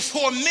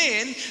before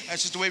men.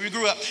 That's just the way we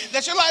grew up.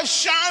 Let your light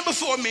shine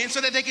before men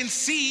so that they can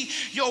see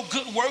your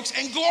good works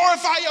and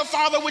glorify your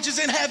Father which is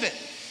in heaven.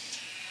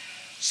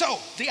 So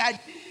the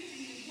identity,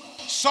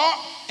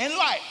 salt and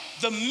light.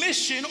 The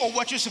mission, or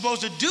what you're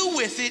supposed to do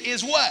with it,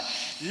 is what?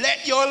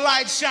 Let your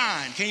light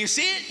shine. Can you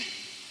see it?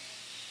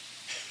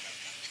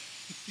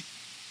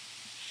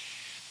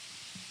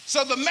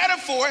 So the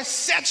metaphor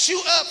sets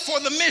you up for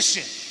the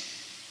mission.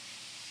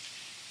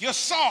 You're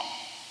salt.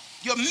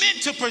 You're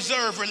meant to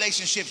preserve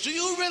relationships. Do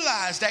you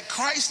realize that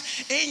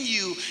Christ in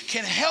you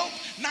can help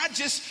not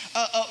just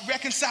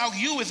reconcile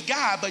you with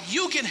God, but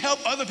you can help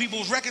other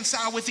people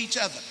reconcile with each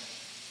other?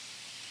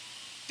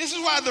 This is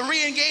why the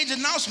re-engage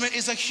announcement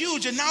is a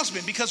huge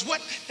announcement, because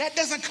that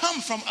doesn't come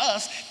from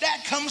us,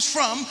 that comes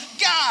from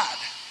God,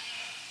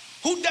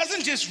 who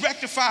doesn't just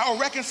rectify or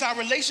reconcile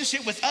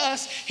relationship with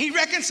us, he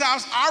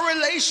reconciles our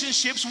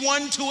relationships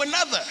one to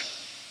another.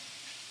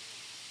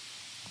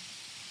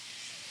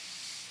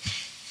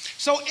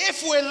 So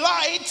if we're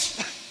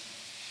light,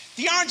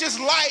 you aren't just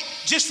light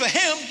just for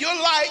him, you're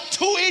light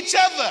to each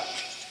other.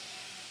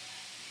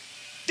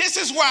 This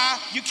is why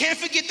you can't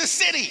forget the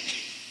city.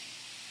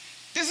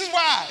 This is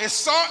why it's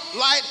salt,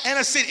 light, and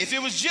a city. If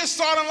it was just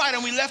salt and light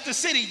and we left the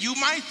city, you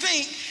might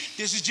think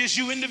this is just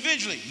you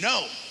individually.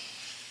 No,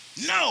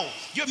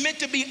 you're meant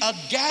to be a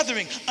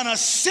gathering, an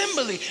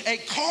assembly, a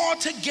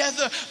called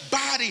together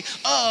body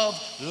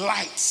of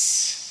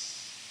lights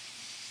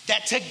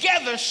that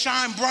together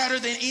shine brighter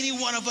than any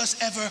one of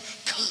us ever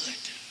could.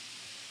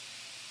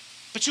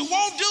 But you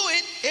won't do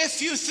it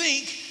if you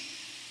think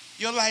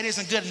your light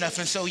isn't good enough,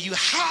 and so you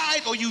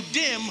hide or you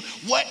dim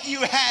what you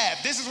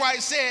have. This is why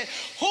it said,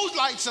 who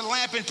lights a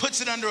lamp and puts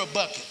it under a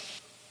bucket?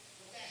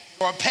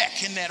 Or a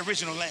peck in that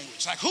original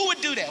language. Like, who would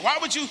do that? Why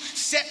would you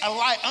set a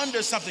light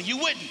under something? You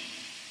wouldn't.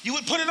 You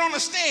would put it on a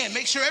stand,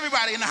 make sure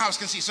everybody in the house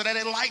can see so that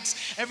it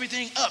lights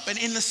everything up. And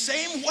in the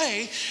same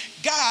way,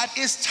 God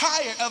is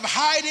tired of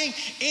hiding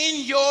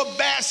in your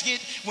basket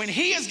when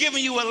he has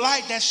given you a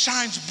light that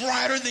shines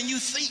brighter than you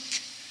think.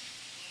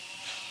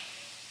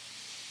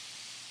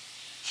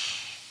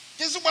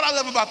 This is what I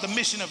love about the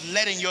mission of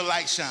letting your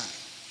light shine.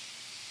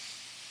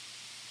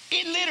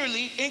 It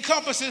literally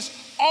encompasses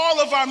all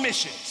of our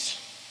missions.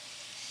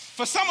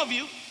 For some of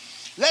you,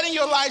 letting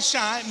your light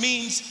shine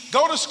means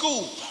go to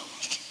school.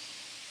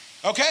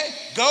 Okay?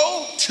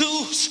 Go to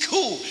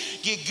school.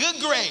 Get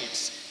good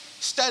grades.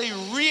 Study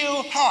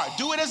real hard.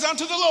 Do it as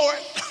unto the Lord.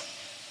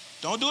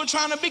 Don't do it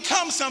trying to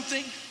become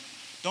something.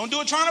 Don't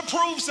do it trying to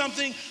prove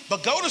something,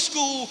 but go to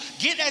school,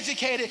 get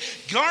educated,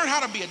 learn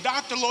how to be a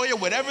doctor, lawyer,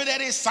 whatever that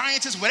is,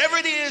 scientist, whatever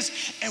it is.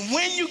 And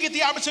when you get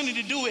the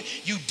opportunity to do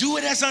it, you do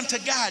it as unto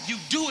God. You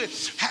do it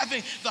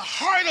having the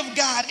heart of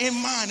God in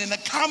mind and the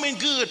common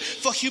good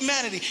for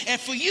humanity. And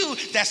for you,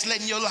 that's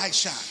letting your light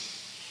shine.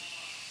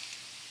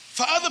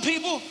 For other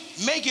people,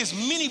 make as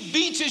many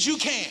beats as you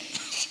can.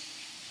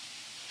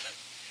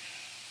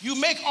 You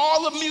make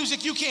all the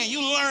music you can. You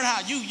learn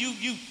how.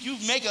 You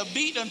make a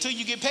beat until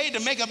you get paid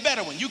to make a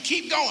better one. You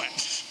keep going.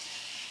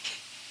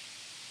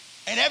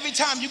 And every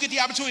time you get the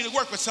opportunity to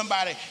work with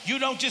somebody, you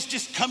don't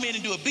just come in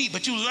and do a beat,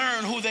 but you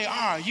learn who they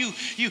are. You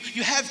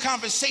have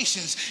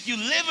conversations. You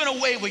live in a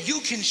way where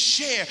you can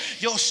share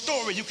your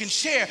story. You can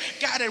share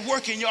God at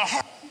work in your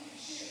heart.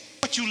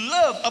 What you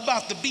love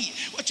about the beat,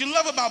 what you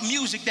love about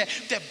music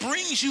that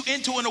brings you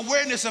into an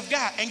awareness of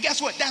God. And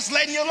guess what? That's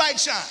letting your light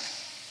shine.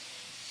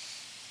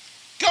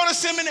 Go to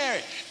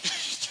seminary.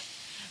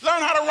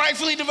 Learn how to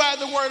rightfully divide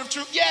the word of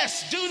truth.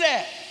 Yes, do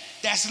that.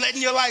 That's letting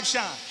your light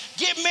shine.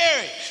 Get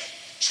married.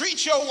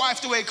 Treat your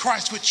wife the way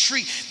Christ would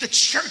treat the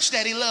church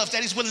that he loves,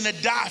 that he's willing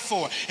to die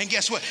for. And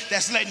guess what?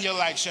 That's letting your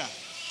light shine.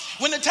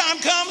 When the time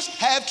comes,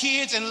 have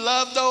kids and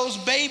love those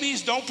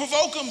babies. Don't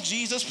provoke them.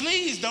 Jesus,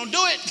 please, don't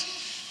do it.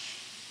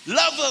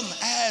 Love them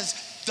as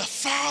the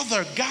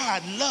Father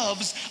God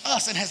loves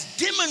us and has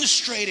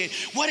demonstrated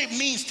what it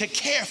means to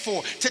care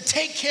for, to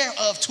take care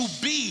of, to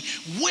be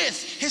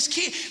with his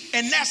kid.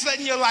 And that's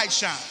letting your light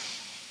shine.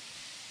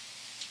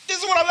 This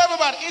is what I love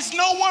about it. It's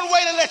no one way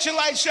to let your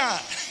light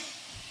shine.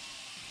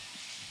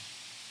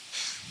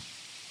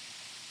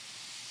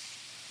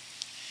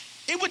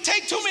 It It would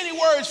take too many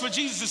words for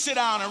Jesus to sit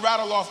down and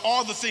rattle off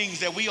all the things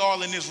that we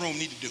all in this room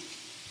need to do.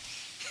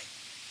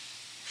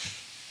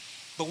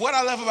 But what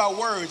I love about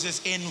words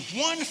is in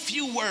one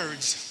few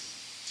words,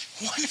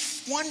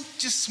 one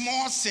just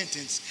small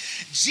sentence,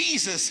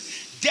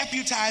 Jesus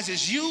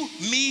deputizes you,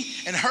 me,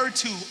 and her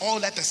too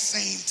all at the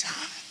same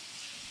time.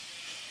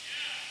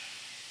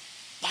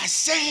 By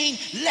saying,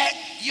 let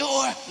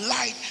your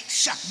light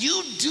shine.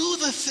 You do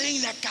the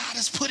thing that God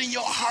has put in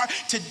your heart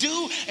to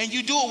do, and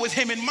you do it with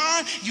him in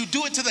mind. You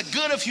do it to the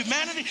good of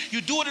humanity. You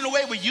do it in a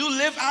way where you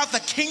live out the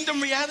kingdom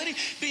reality,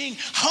 being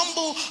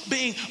humble,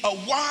 being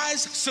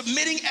wise,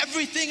 submitting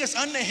everything is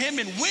unto him.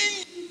 And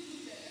when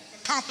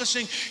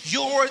accomplishing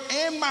your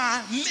and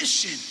my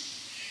mission.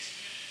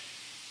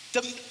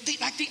 The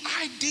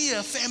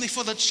idea, family,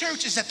 for the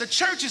church is that the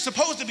church is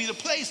supposed to be the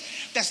place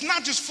that's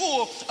not just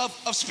full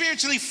of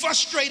spiritually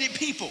frustrated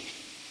people.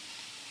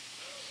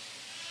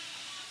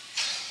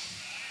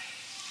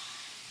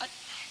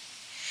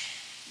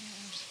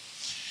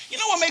 You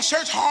know what makes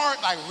church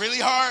hard, like really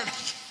hard?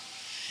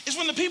 Is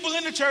when the people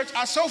in the church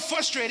are so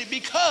frustrated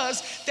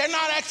because they're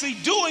not actually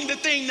doing the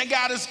thing that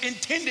God has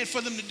intended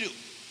for them to do.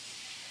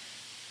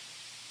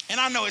 And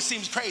I know it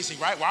seems crazy,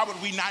 right? Why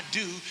would we not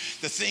do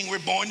the thing we're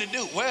born to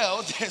do?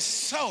 Well, there's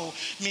so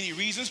many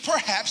reasons,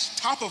 perhaps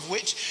top of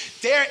which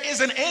there is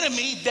an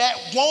enemy that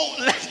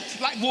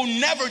will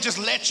never just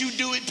let you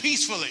do it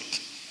peacefully.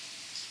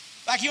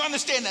 Like, you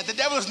understand that. The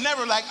devil is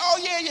never like, oh,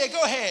 yeah,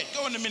 go ahead.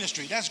 Go into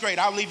ministry. That's great.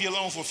 I'll leave you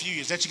alone for a few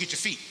years. Let you get your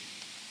feet.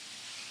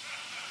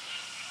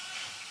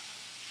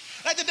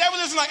 Like, the devil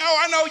isn't like,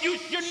 oh, I know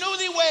you're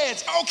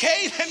newlyweds.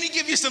 Okay, let me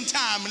give you some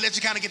time and let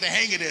you kind of get the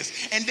hang of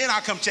this. And then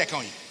I'll come check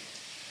on you.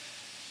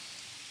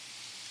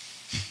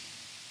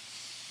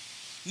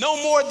 No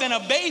more than a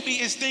baby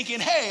is thinking,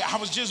 hey, I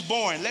was just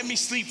born. Let me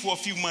sleep for a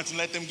few months and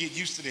let them get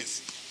used to this.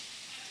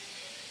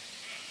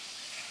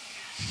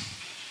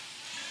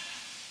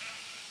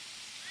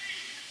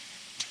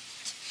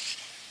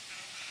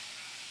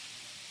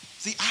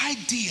 The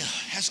idea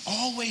has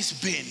always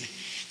been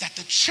that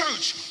the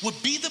church would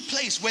be the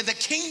place where the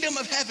kingdom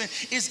of heaven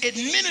is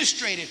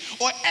administrated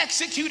or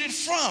executed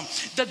from.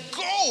 The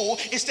goal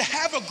is to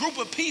have a group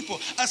of people,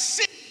 a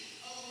city,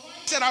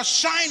 that are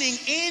shining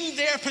in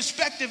their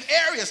respective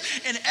areas.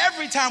 And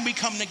every time we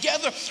come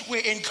together,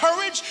 we're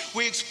encouraged,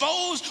 we're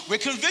exposed, we're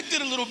convicted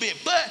a little bit.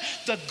 But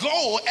the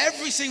goal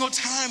every single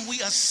time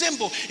we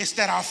assemble is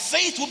that our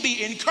faith will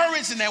be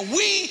encouraged and that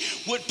we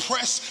would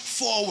press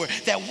forward,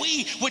 that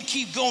we would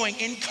keep going,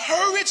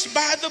 encouraged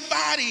by the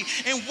body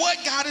and what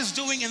God is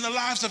doing in the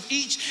lives of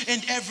each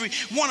and every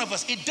one of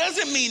us. It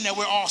doesn't mean that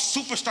we're all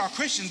superstar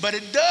Christians, but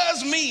it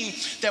does mean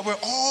that we're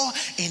all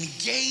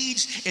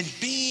engaged in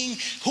being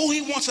who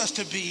he wants us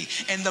to be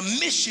and the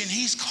mission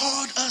he's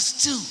called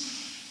us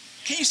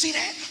to. Can you see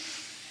that?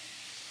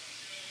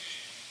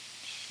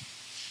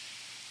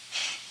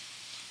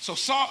 So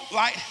salt,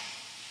 light,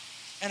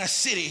 and a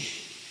city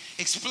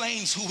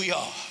explains who we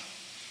are.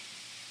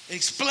 It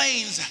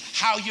explains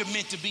how you're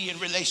meant to be in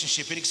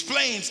relationship. It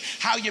explains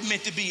how you're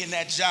meant to be in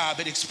that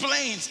job. It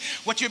explains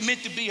what you're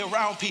meant to be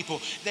around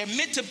people. They're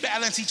meant to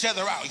balance each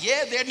other out.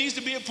 Yeah, there needs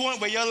to be a point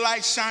where your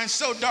light shines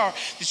so dark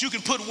that you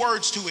can put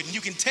words to it and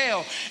you can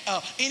tell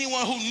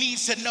anyone who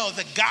needs to know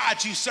the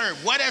God you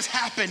serve, what has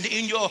happened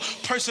in your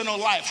personal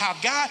life, how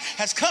God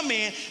has come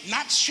in,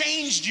 not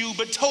changed you,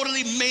 but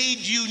totally made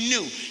you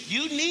new.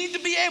 You need to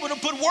be able to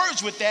put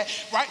words with that,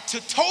 right,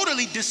 to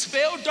totally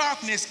dispel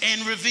darkness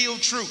and reveal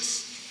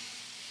truth.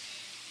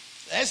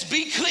 Let's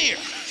be clear.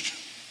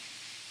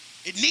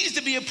 It needs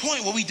to be a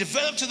point where we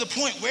develop to the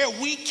point where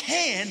we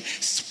can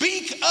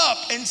speak up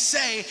and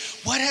say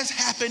what has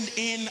happened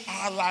in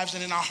our lives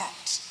and in our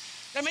hearts.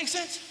 That makes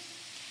sense?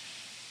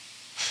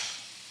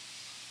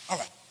 All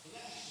right.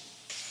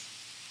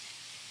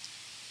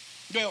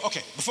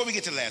 Okay, before we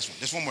get to the last one,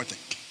 there's one more thing.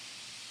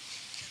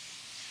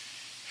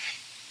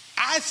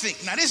 I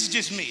think, now this is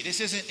just me.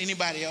 This isn't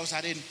anybody else. I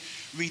didn't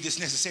read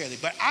this necessarily.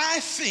 But I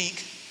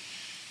think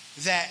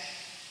that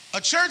a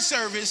church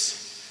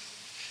service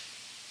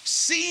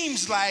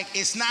seems like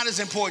it's not as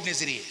important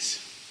as it is.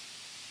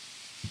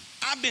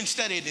 I've been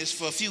studying this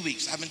for a few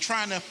weeks. I've been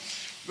trying to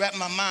wrap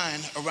my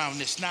mind around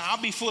this. Now,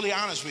 I'll be fully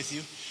honest with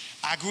you.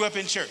 I grew up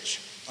in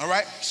church, all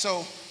right?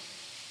 So,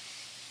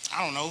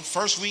 I don't know,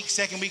 first week,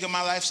 second week of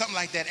my life, something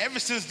like that. Ever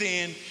since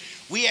then,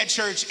 we had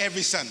church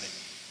every Sunday.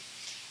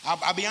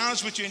 I'll be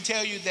honest with you and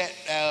tell you that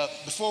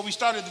before we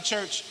started the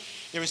church,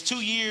 there was 2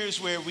 years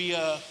where we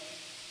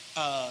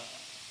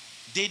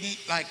didn't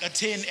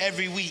attend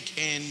every week,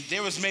 and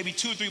there was maybe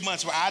 2 or 3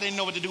 months where I didn't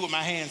know what to do with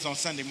my hands on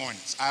Sunday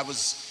mornings. I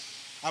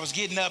was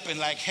getting up and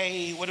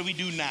hey, what do we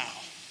do now?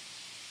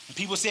 And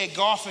people said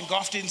golf, and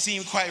golf didn't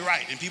seem quite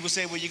right. And people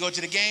said, well, you go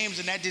to the games,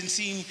 and that didn't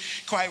seem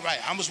quite right.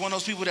 I was one of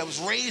those people that was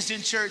raised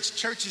in church.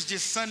 Church is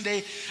just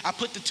Sunday. I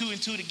put the two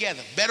and two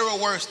together. Better or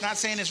worse, not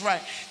saying it's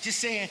right. Just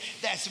saying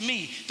that's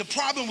me. The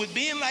problem with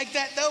being like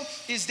that, though,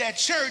 is that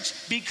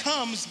church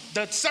becomes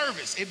the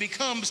service. It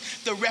becomes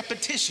the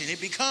repetition.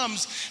 It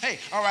becomes, hey,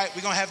 all right,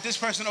 we're going to have this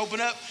person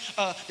open up.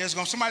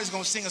 Somebody's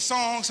going to sing a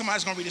song.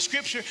 Somebody's going to read a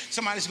scripture.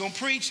 Somebody's going to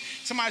preach.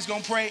 Somebody's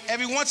going to pray.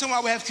 Every once in a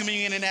while, we have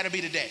communion, and that'll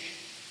be the day.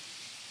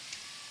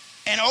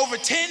 And over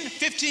 10,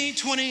 15,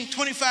 20,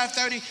 25,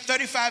 30,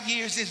 35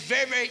 years, it's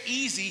very, very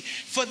easy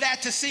for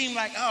that to seem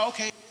like, oh,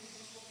 okay.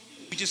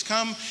 We just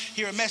come,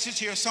 hear a message,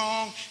 hear a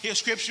song, hear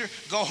scripture,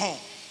 go home.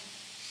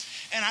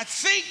 And I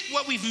think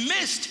what we've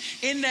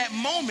missed in that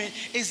moment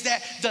is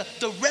that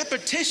the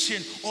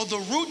repetition or the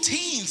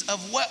routines of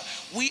what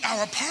we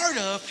are a part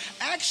of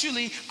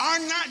actually are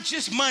not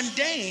just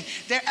mundane.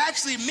 They're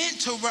actually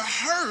meant to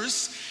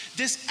rehearse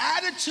this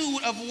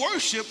attitude of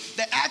worship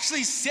that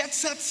actually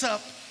sets us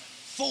up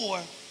for,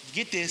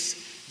 get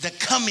this, the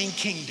coming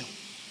kingdom.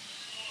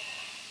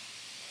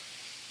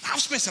 I've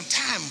spent some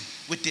time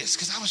with this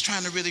because I was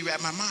trying to really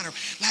wrap my mind around.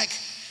 Like,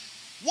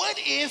 what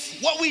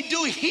if what we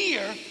do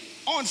here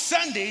on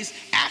Sundays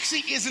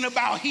actually isn't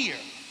about here?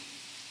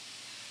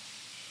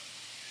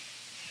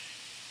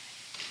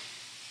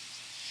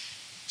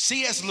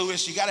 C.S.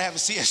 Lewis, you got to have a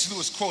C.S.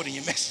 Lewis quote in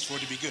your message for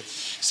it to be good.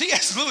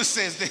 C.S. Lewis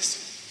says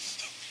this.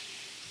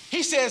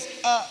 He says,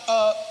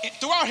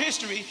 throughout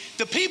history,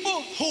 the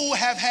people who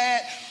have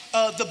had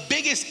the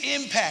biggest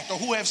impact or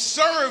who have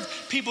served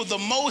people the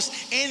most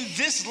in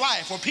this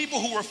life, or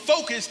people who were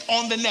focused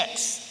on the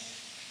next.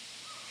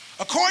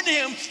 According to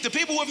him, the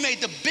people who have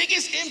made the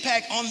biggest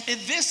impact in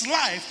this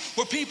life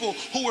were people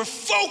who were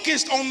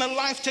focused on the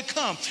life to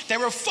come. They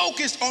were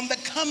focused on the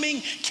coming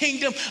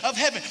kingdom of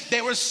heaven.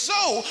 They were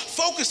so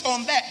focused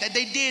on that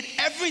they did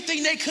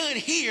everything they could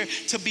here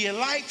to be a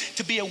light,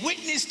 to be a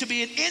witness, to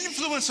be an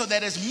influence, so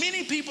that as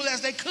many people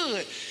as they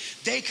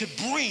could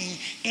bring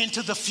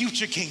into the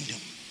future kingdom.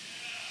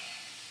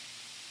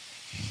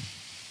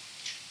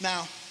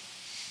 Now,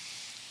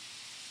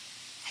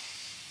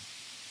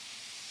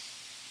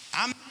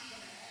 I'm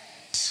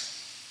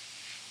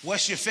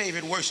what's your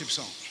favorite worship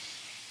song?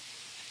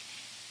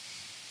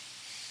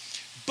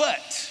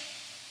 But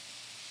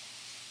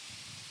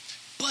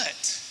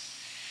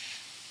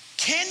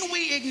can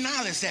we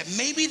acknowledge that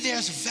maybe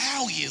there's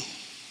value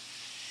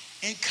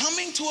in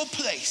coming to a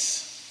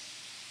place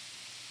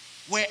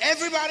where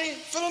everybody,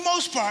 for the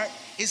most part,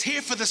 is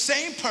here for the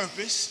same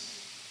purpose,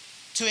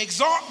 to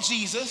exalt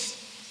Jesus,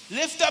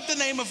 lift up the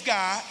name of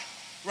God,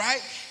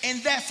 right?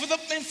 And that for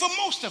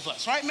most of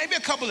us, right? Maybe a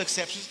couple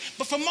exceptions,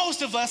 but for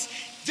most of us,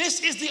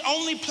 this is the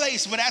only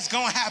place where that's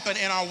going to happen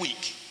in our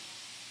week,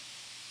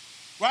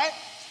 right?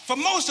 For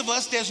most of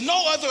us, there's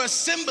no other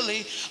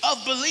assembly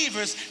of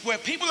believers where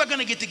people are going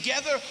to get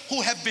together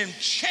who have been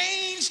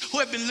changed, who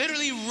have been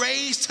literally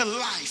raised to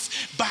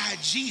life by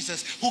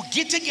Jesus, who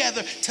get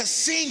together to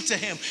sing to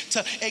him,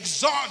 to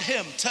exalt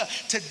him,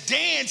 to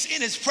dance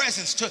in his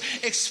presence, to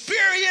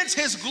experience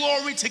his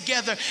glory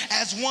together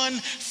as one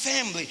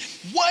family.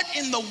 What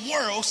in the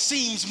world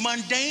seems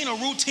mundane or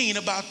routine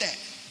about that?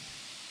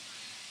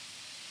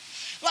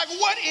 Like,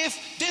 what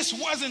if this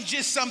wasn't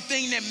just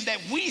something that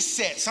we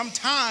set, some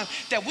time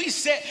that we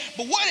set,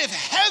 but what if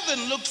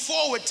heaven looked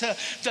forward to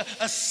the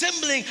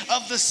assembling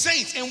of the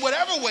saints in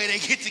whatever way they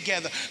get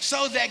together,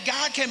 so that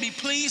God can be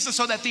pleased and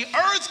so that the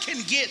earth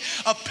can get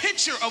a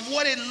picture of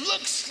what it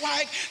looks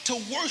like to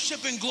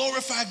worship and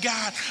glorify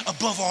God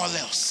above all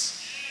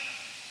else?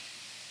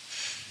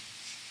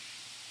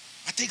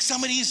 I think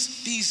some of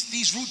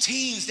these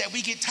routines that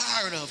we get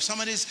tired of,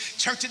 some of this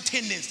church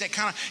attendance that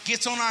kind of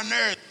gets on our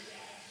nerves,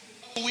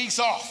 weeks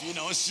off,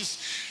 it's just,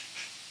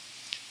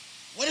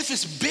 what if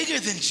it's bigger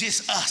than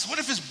just us? What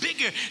if it's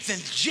bigger than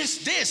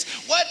just this?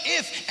 What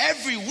if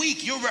every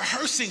week you're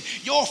rehearsing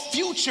your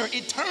future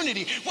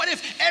eternity? What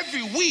if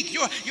every week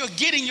you're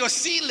getting your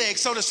sea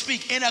legs, so to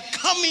speak, in a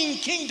coming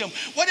kingdom?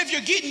 What if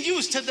you're getting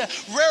used to the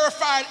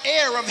rarefied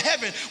air of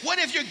heaven? What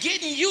if you're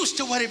getting used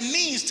to what it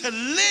means to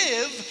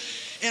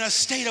live in a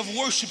state of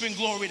worship and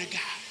glory to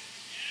God?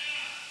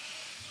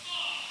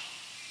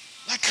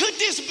 Like, could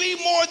this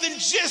be more than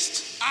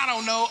just,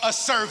 a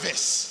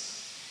service?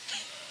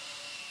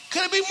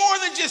 Could it be more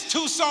than just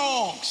 2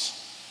 songs?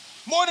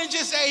 More than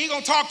just, hey, he's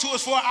going to talk to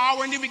us for an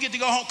hour and then we get to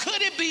go home.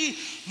 Could it be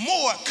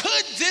more?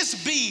 Could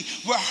this be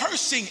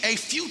rehearsing a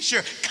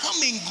future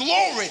coming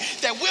glory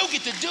that we'll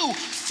get to do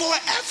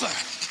forever?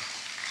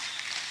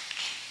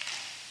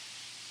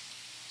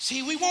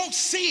 See, we won't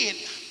see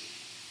it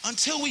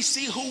until we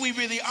see who we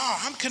really are.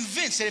 I'm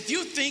convinced that if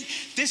you think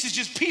this is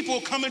just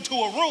people coming to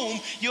a room,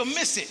 you'll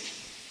miss it.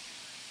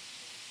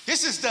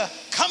 This is the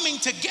coming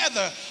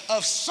together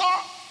of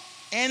salt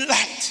and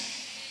light.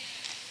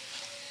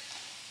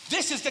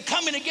 This is the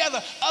coming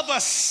together of a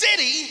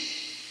city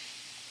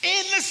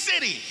in the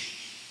city.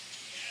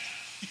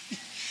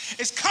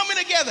 is coming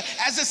together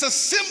as this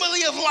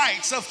assembly of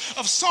lights,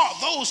 of salt,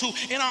 those who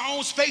in our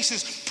own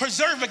spaces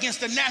preserve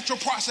against the natural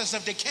process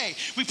of decay.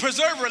 We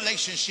preserve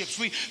relationships,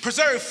 we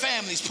preserve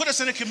families. Put us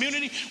in a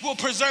community, we'll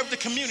preserve the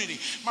community.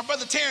 My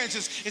brother Terrence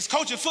is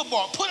coaching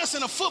football. Put us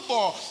in a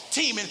football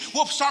team and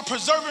we'll start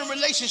preserving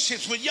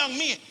relationships with young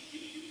men.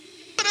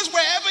 Put us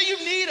wherever you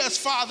need us,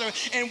 Father,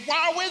 and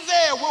while we're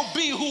there, we'll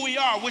be who we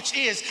are, which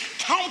is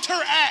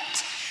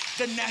counteract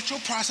the natural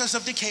process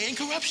of decay and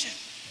corruption.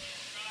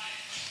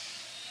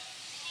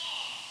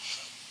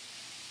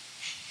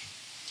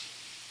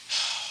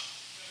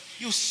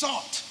 You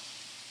salt.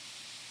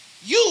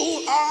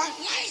 You are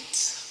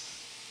light.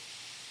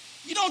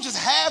 You don't just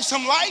have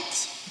some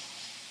light.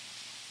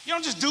 You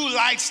don't just do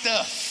light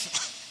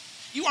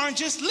stuff. You aren't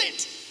just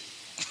lit.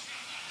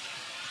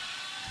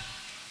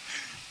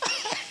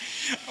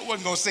 I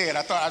wasn't going to say it.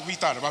 I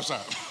rethought it. I'm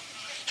sorry.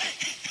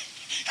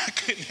 I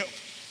couldn't help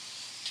it.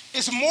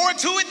 It's more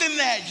to it than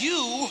that.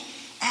 You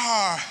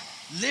are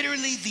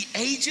literally the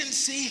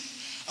agency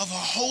of a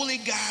holy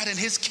God and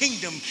his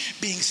kingdom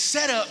being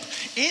set up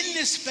in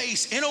this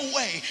space in a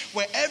way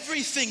where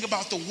everything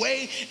about the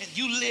way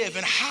you live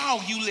and how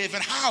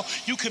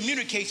you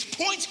communicate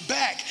points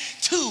back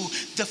to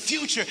the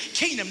future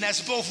kingdom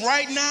that's both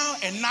right now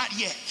and not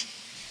yet.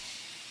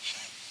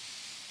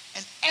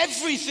 And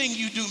everything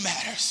you do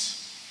matters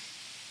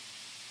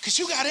because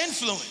you got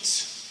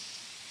influence.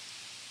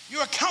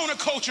 You're a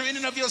counterculture in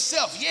and of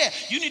yourself. Yeah,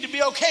 you need to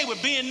be okay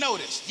with being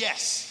noticed.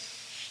 Yes.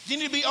 You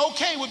need to be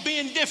okay with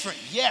being different.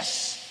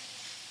 Yes.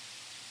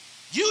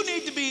 You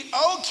need to be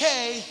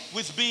okay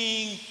with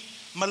being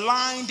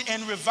maligned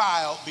and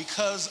reviled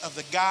because of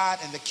the God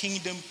and the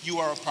kingdom you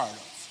are a part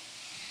of.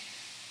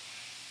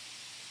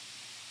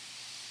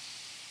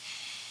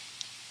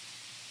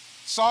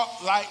 Salt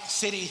Light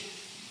City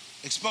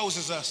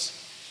exposes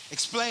us,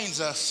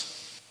 explains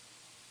us.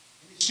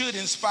 It should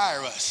inspire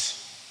us,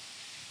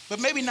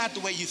 but maybe not the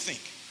way you think.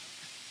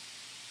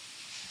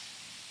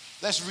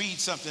 Let's read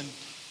something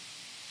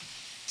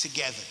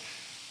together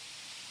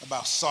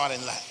about salt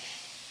and light.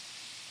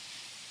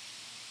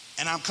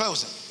 And I'm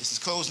closing. This is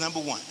close number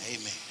 1.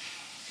 Amen.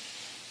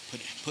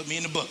 Put me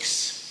in the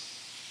books.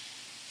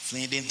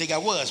 Flynn didn't think I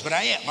was, but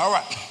I am. All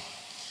right.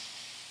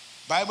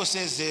 Bible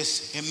says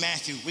this in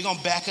Matthew. We're going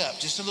to back up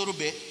just a little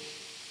bit.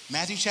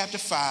 Matthew chapter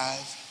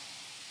 5.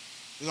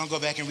 We're going to go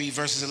back and read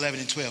verses 11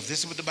 and 12. This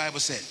is what the Bible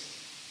said.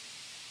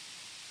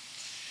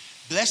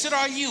 Blessed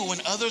are you when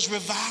others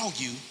revile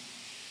you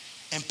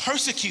and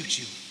persecute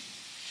you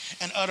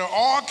and utter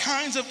all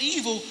kinds of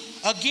evil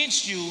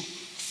against you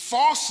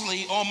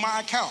falsely on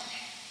my account.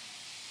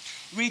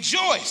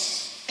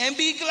 Rejoice and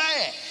be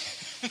glad,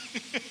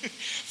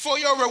 for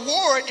your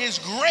reward is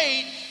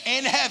great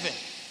in heaven.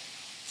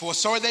 For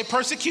so they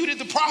persecuted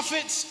the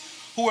prophets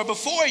who were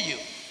before you.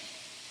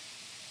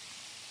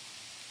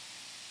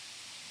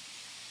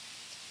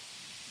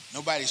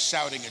 Nobody's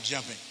shouting or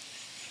jumping.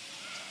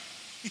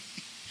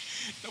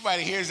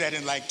 Nobody hears that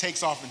and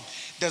takes off and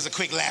does a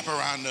quick lap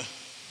around the...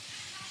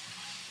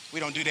 We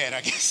don't do that,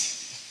 I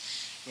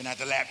guess. We're not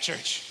the lap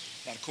church.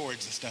 Got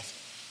cords and stuff.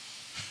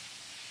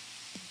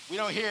 We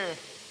don't hear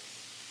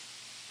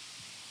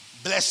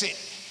bless it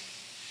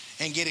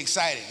and get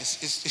excited.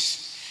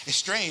 It's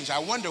strange. I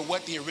wonder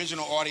what the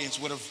original audience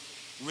would have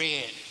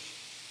read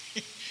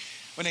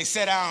when they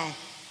sat down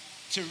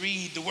to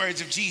read the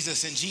words of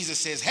Jesus, and Jesus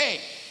says,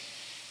 hey,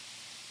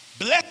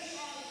 blessed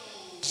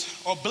are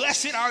those, or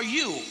blessed are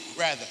you,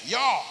 rather,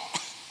 y'all,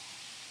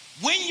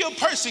 when you're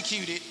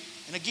persecuted.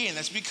 And again,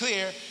 let's be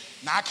clear,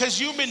 not because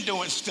you've been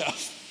doing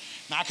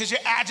stuff, not because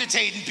you're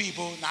agitating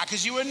people, not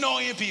because you're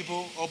annoying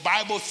people or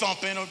Bible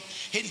thumping or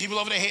hitting people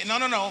over the head.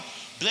 No.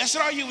 Blessed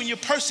are you when you're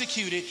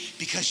persecuted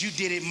because you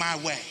did it my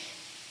way.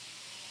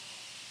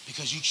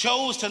 Because you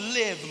chose to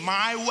live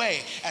my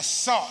way as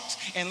salt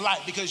and light.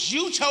 Because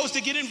you chose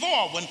to get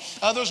involved when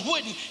others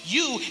wouldn't.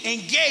 You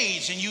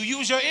engage and you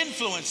use your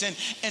influence.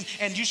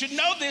 And you should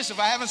know this. If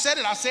I haven't said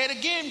it, I'll say it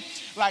again.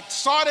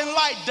 Salt and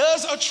light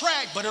does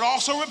attract, but it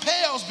also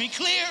repels. Be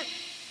clear.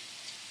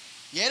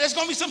 Yeah, there's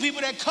going to be some people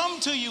that come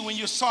to you when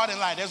you're salt and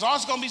light. There's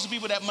also going to be some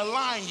people that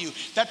malign you,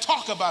 that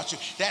talk about you,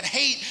 that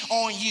hate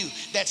on you,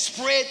 that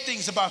spread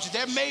things about you.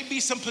 There may be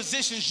some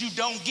positions you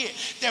don't get.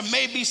 There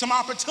may be some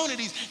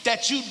opportunities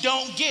that you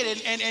don't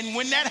get. And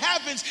when that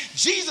happens,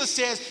 Jesus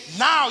says,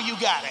 now you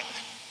got it.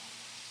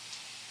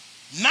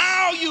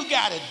 Now you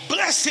got it.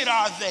 Blessed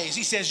are they.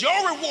 He says,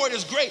 your reward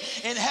is great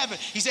in heaven.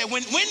 He said,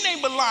 when they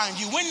malign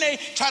you, when they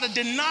try to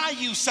deny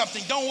you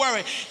something, don't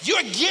worry.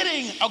 You're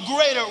getting a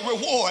greater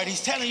reward.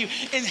 He's telling you,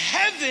 in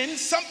heaven,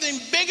 something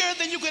bigger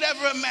than you could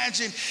ever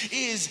imagine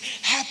is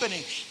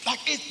happening.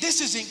 This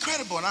is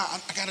incredible. And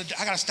I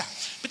gotta stop.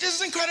 But this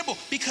is incredible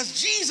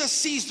because Jesus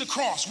sees the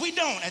cross. We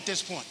don't at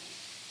this point.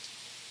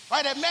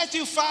 Right, at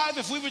Matthew 5,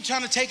 if we were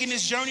trying to take in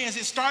this journey as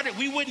it started,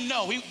 we wouldn't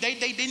know. They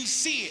didn't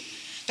see it.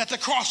 That the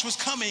cross was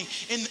coming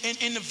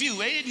in the view.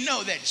 They didn't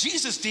know that.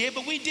 Jesus did,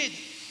 but we didn't.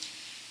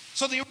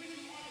 So the original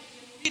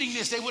audience reading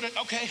this, they would have,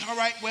 okay, all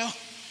right, well,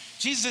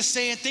 Jesus is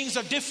saying things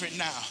are different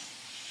now.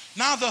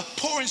 Now the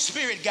poor in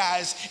spirit,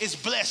 guys, is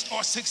blessed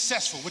or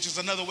successful, which is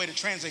another way to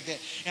translate that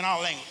in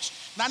our language.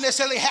 Not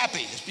necessarily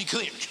happy, let's be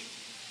clear.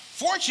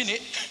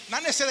 Fortunate,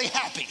 not necessarily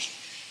happy,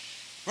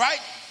 right?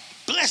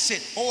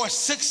 Blessed or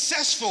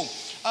successful,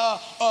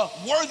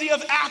 worthy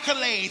of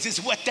accolades is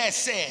what that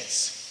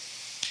says.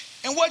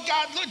 And what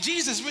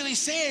Jesus really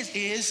says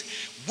is,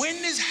 when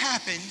this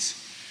happens,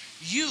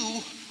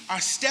 you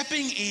are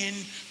stepping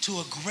into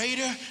a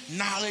greater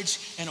knowledge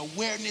and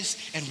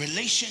awareness and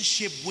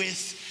relationship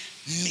with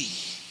me.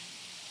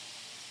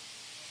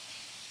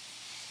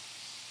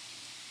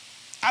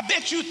 I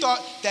bet you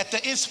thought that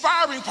the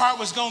inspiring part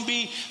was going to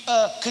be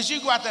because you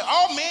go out there,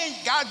 oh man,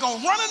 God going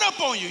to run it up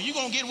on you. You're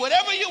going to get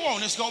whatever you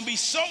want. It's going to be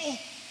so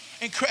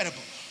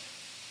incredible.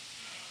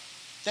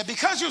 That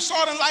because you're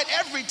salt and light,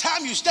 every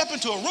time you step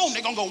into a room,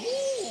 they're going to go,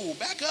 woo,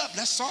 back up.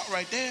 That's salt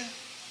right there.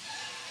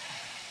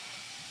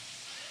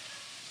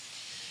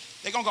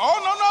 They're going to go, oh,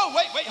 no,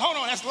 wait, hold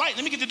on. That's light.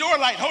 Let me get the door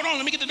light. Hold on,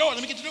 let me get the door.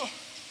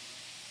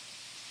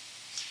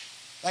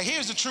 Like,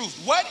 here's the truth.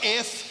 What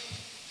if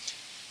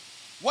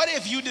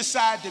you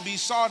decide to be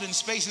salt in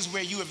spaces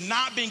where you have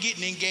not been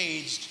getting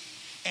engaged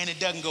and it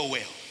doesn't go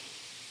well?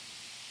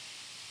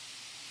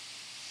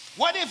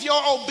 What if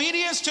your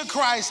obedience to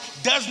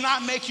Christ does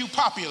not make you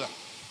popular?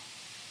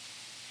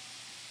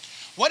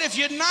 What if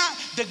you're not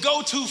the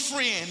go-to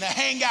friend, the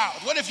hangout?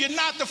 What if you're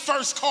not the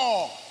first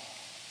call?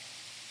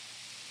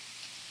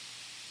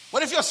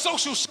 What if your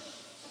social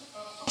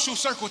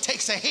circle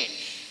takes a hit?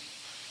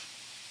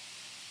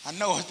 I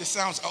know this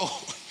sounds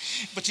old,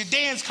 but your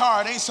dance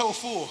card ain't so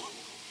full.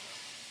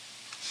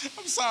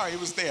 I'm sorry, it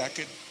was there. I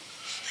couldn't.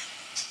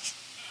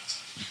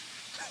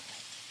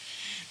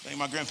 Thank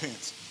my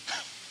grandparents.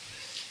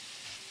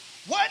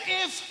 What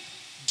if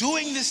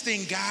doing this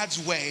thing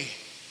God's way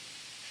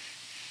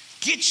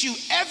gets you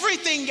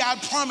everything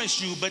God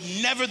promised you, but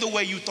never the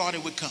way you thought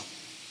it would come?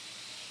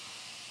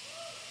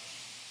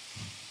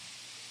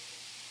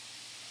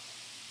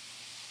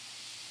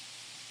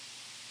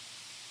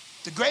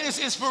 The greatest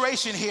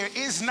inspiration here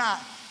is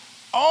not,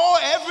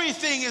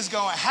 everything is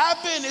going to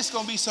happen. It's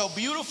going to be so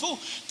beautiful.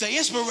 The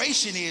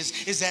inspiration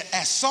is that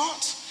as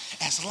salt,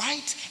 as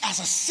light, as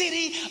a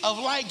city of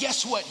light,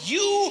 guess what?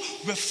 You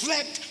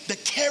reflect the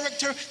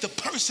character, the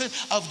person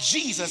of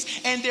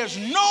Jesus. And there's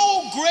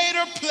no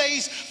greater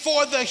place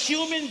for the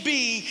human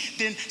being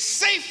than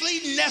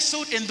safely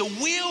nestled in the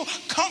will,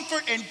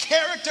 comfort, and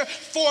character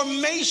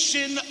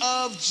formation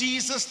of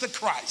Jesus the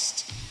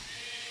Christ.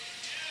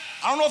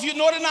 I don't know if you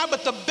know it or not,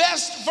 but the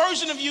best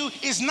version of you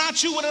is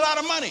not you with a lot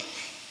of money.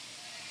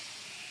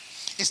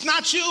 It's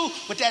not you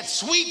with that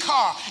sweet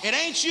car. It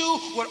ain't you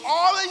with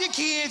all of your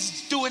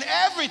kids doing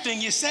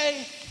everything you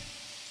say.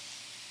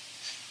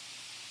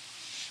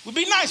 Would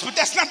be nice, but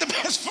that's not the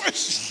best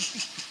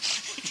version.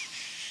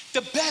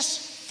 The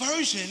best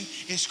version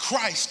is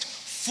Christ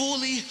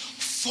fully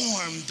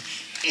formed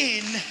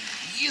in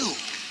you.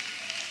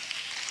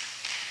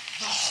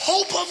 The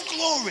hope of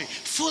glory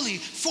fully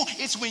formed.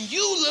 It's when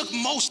you look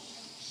most.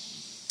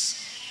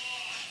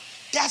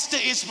 That's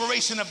the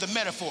inspiration of the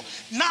metaphor.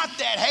 Not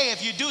that, hey,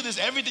 if you do this,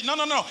 everything.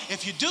 No.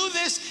 If you do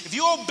this, if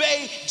you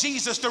obey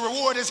Jesus, the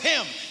reward is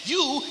him.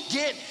 You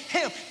get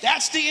him.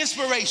 That's the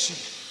inspiration.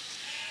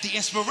 The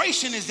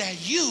inspiration is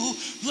that you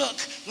look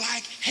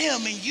like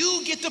him and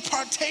you get to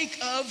partake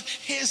of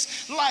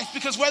his life.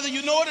 Because whether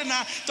you know it or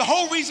not, the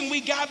whole reason we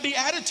got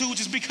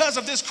Beatitudes is because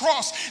of this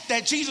cross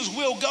that Jesus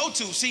will go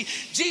to. See,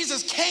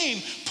 Jesus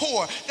came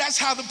poor. That's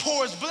how the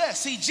poor is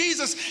blessed. See,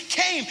 Jesus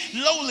came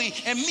lowly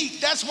and meek.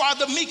 That's why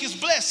the meek is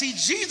blessed. See,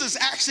 Jesus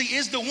actually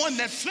is the one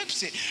that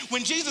flips it.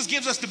 When Jesus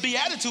gives us the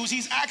Beatitudes,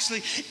 he's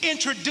actually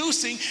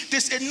introducing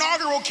this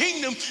inaugural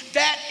kingdom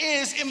that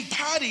is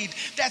embodied,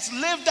 that's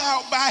lived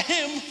out by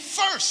him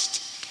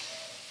first.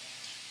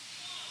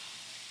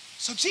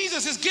 So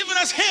Jesus is giving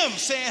us him,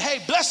 saying,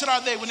 hey, blessed are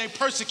they when they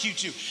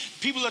persecute you.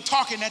 People are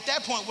talking at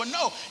that point. Well,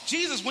 no,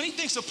 Jesus, when he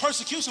thinks of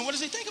persecution, what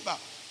does he think about?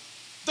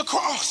 The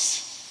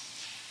cross,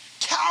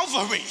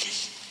 Calvary.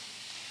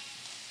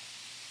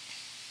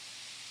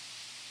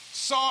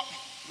 Salt,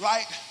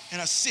 light,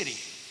 and a city.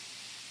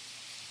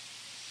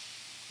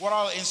 What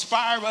will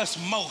inspire us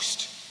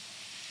most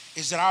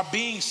is that our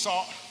being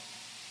salt,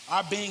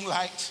 our being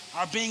light,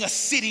 our being a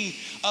city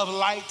of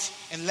light,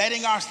 and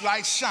letting our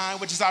light shine,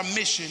 which is our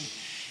mission,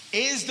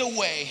 is the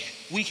way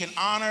we can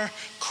honor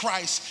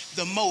Christ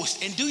the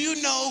most. And do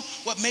you know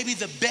what maybe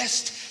the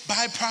best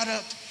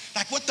byproduct,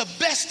 like what the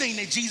best thing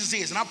that Jesus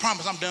is? And I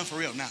promise I'm done for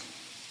real now.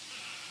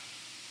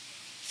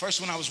 First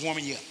when I was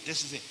warming you up,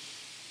 this is it.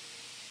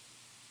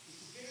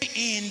 The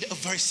very end of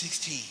verse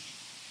 16.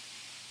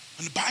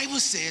 When the Bible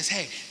says,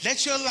 hey,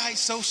 let your light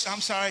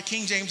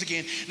King James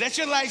again, let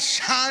your light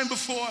shine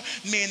before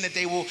men that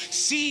they will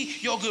see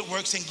your good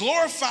works and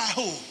glorify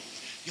who?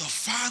 Your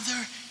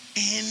Father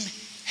in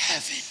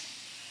heaven.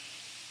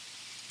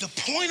 The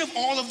point of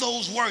all of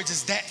those words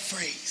is that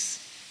phrase.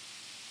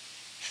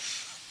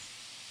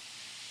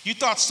 You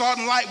thought salt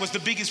and light was the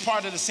biggest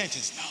part of the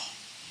sentence. No.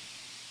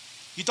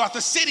 You thought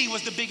the city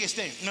was the biggest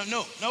thing.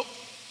 No.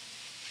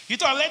 You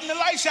thought letting the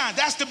light shine,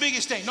 that's the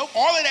biggest thing. Nope,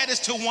 all of that is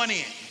to one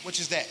end, which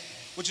is that.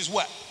 Which is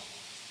what?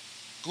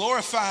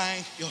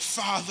 Glorifying your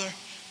Father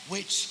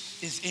which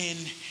is in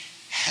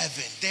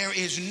heaven. There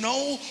is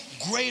no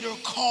greater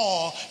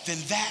call than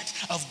that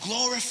of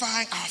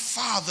glorifying our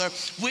Father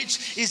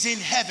which is in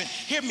heaven.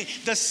 Hear me.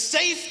 The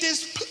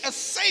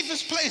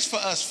safest place for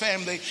us,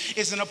 family,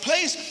 is in a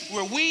place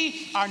where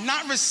we are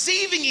not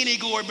receiving any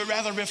glory, but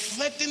rather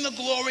reflecting the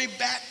glory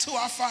back to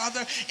our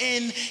Father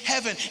in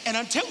heaven. And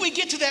until we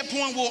get to that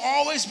point, we'll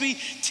always be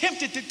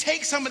tempted to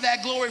take some of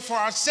that glory for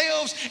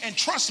ourselves. And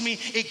trust me,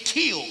 it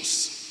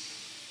kills.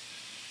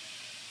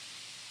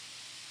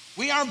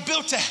 We aren't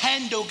built to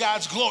handle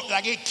God's glory.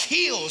 Like, it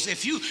kills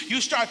if you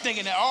start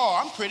thinking that, oh,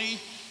 I'm pretty,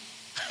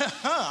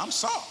 I'm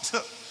salt.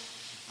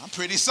 I'm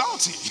pretty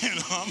salty. You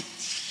know,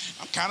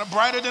 I'm kind of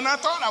brighter than I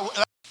thought I would.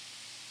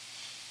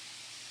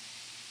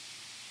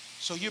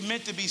 So you're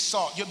meant to be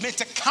salt. You're meant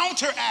to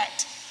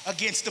counteract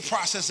against the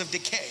process of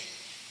decay.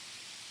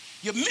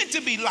 You're meant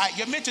to be light.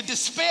 You're meant to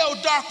dispel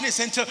darkness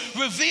and to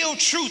reveal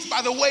truth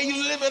by the way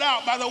you live it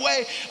out, by the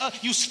way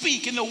you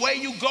speak, and the way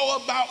you go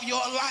about your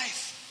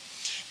life.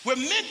 We're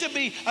meant to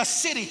be a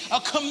city, a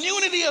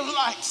community of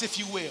lights, if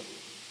you will.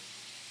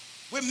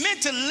 We're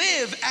meant to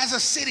live as a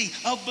city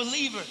of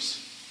believers.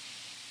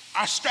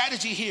 Our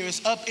strategy here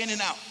is up, in, and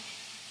out.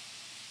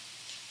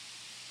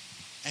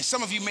 And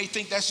some of you may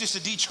think that's just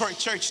a Detroit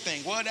church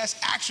thing. Well, that's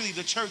actually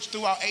the church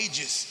throughout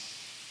ages.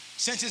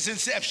 Since its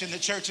inception, the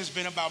church has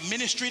been about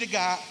ministry to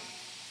God,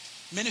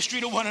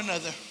 ministry to one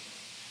another,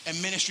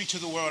 and ministry to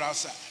the world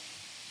outside.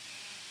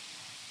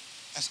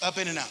 That's up,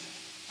 in, and out.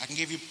 I can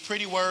give you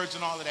pretty words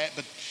and all of that,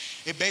 but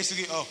it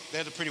basically, oh,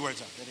 there the pretty words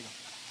are. There they go.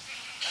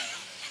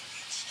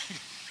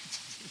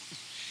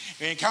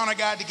 We encounter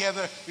God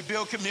together. We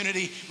build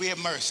community. We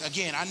immerse.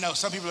 Again, I know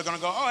some people are going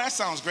to go, oh, that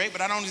sounds great,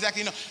 but I don't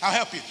exactly know. I'll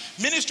help you.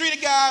 Ministry to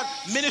God,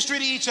 ministry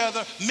to each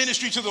other,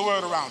 ministry to the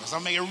world around us. I'll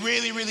make it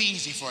really, really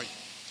easy for you.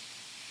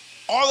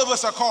 All of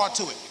us are called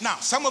to it. Now,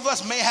 some of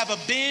us may have a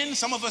bend.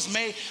 Some of us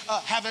may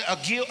have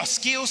a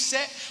skill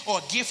set or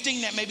a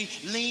gifting that maybe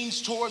leans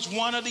towards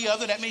one or the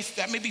other. That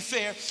may be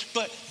fair.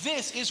 But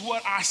this is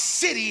what our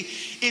city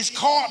is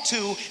called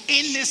to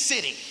in this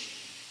city.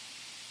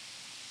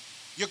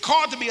 You're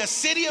called to be a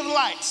city of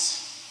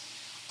lights.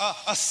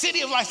 A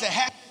city of lights that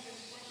has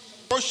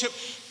worship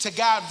to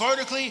God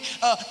vertically,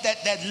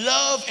 that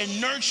love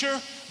and nurture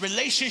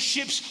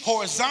relationships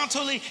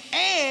horizontally,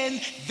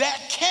 and that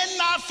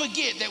cannot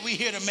forget that we're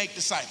here to make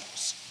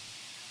disciples.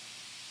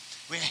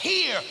 We're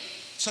here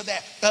so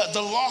that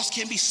the lost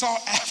can be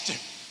sought after.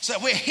 So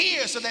we're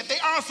here so that they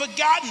aren't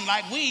forgotten.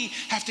 Like, we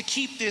have to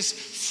keep this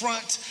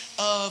front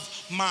of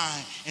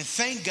mind. And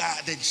thank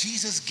God that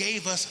Jesus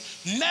gave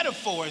us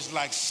metaphors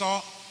like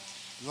salt,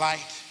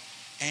 light,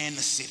 and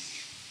the city.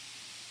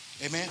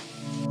 Amen.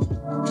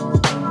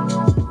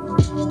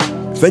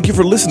 Thank you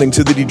for listening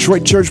to the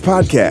Detroit Church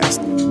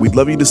Podcast. We'd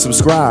love you to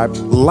subscribe,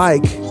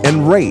 like,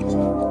 and rate.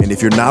 And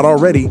if you're not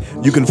already,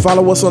 you can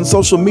follow us on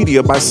social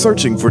media by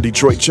searching for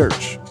Detroit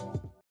Church.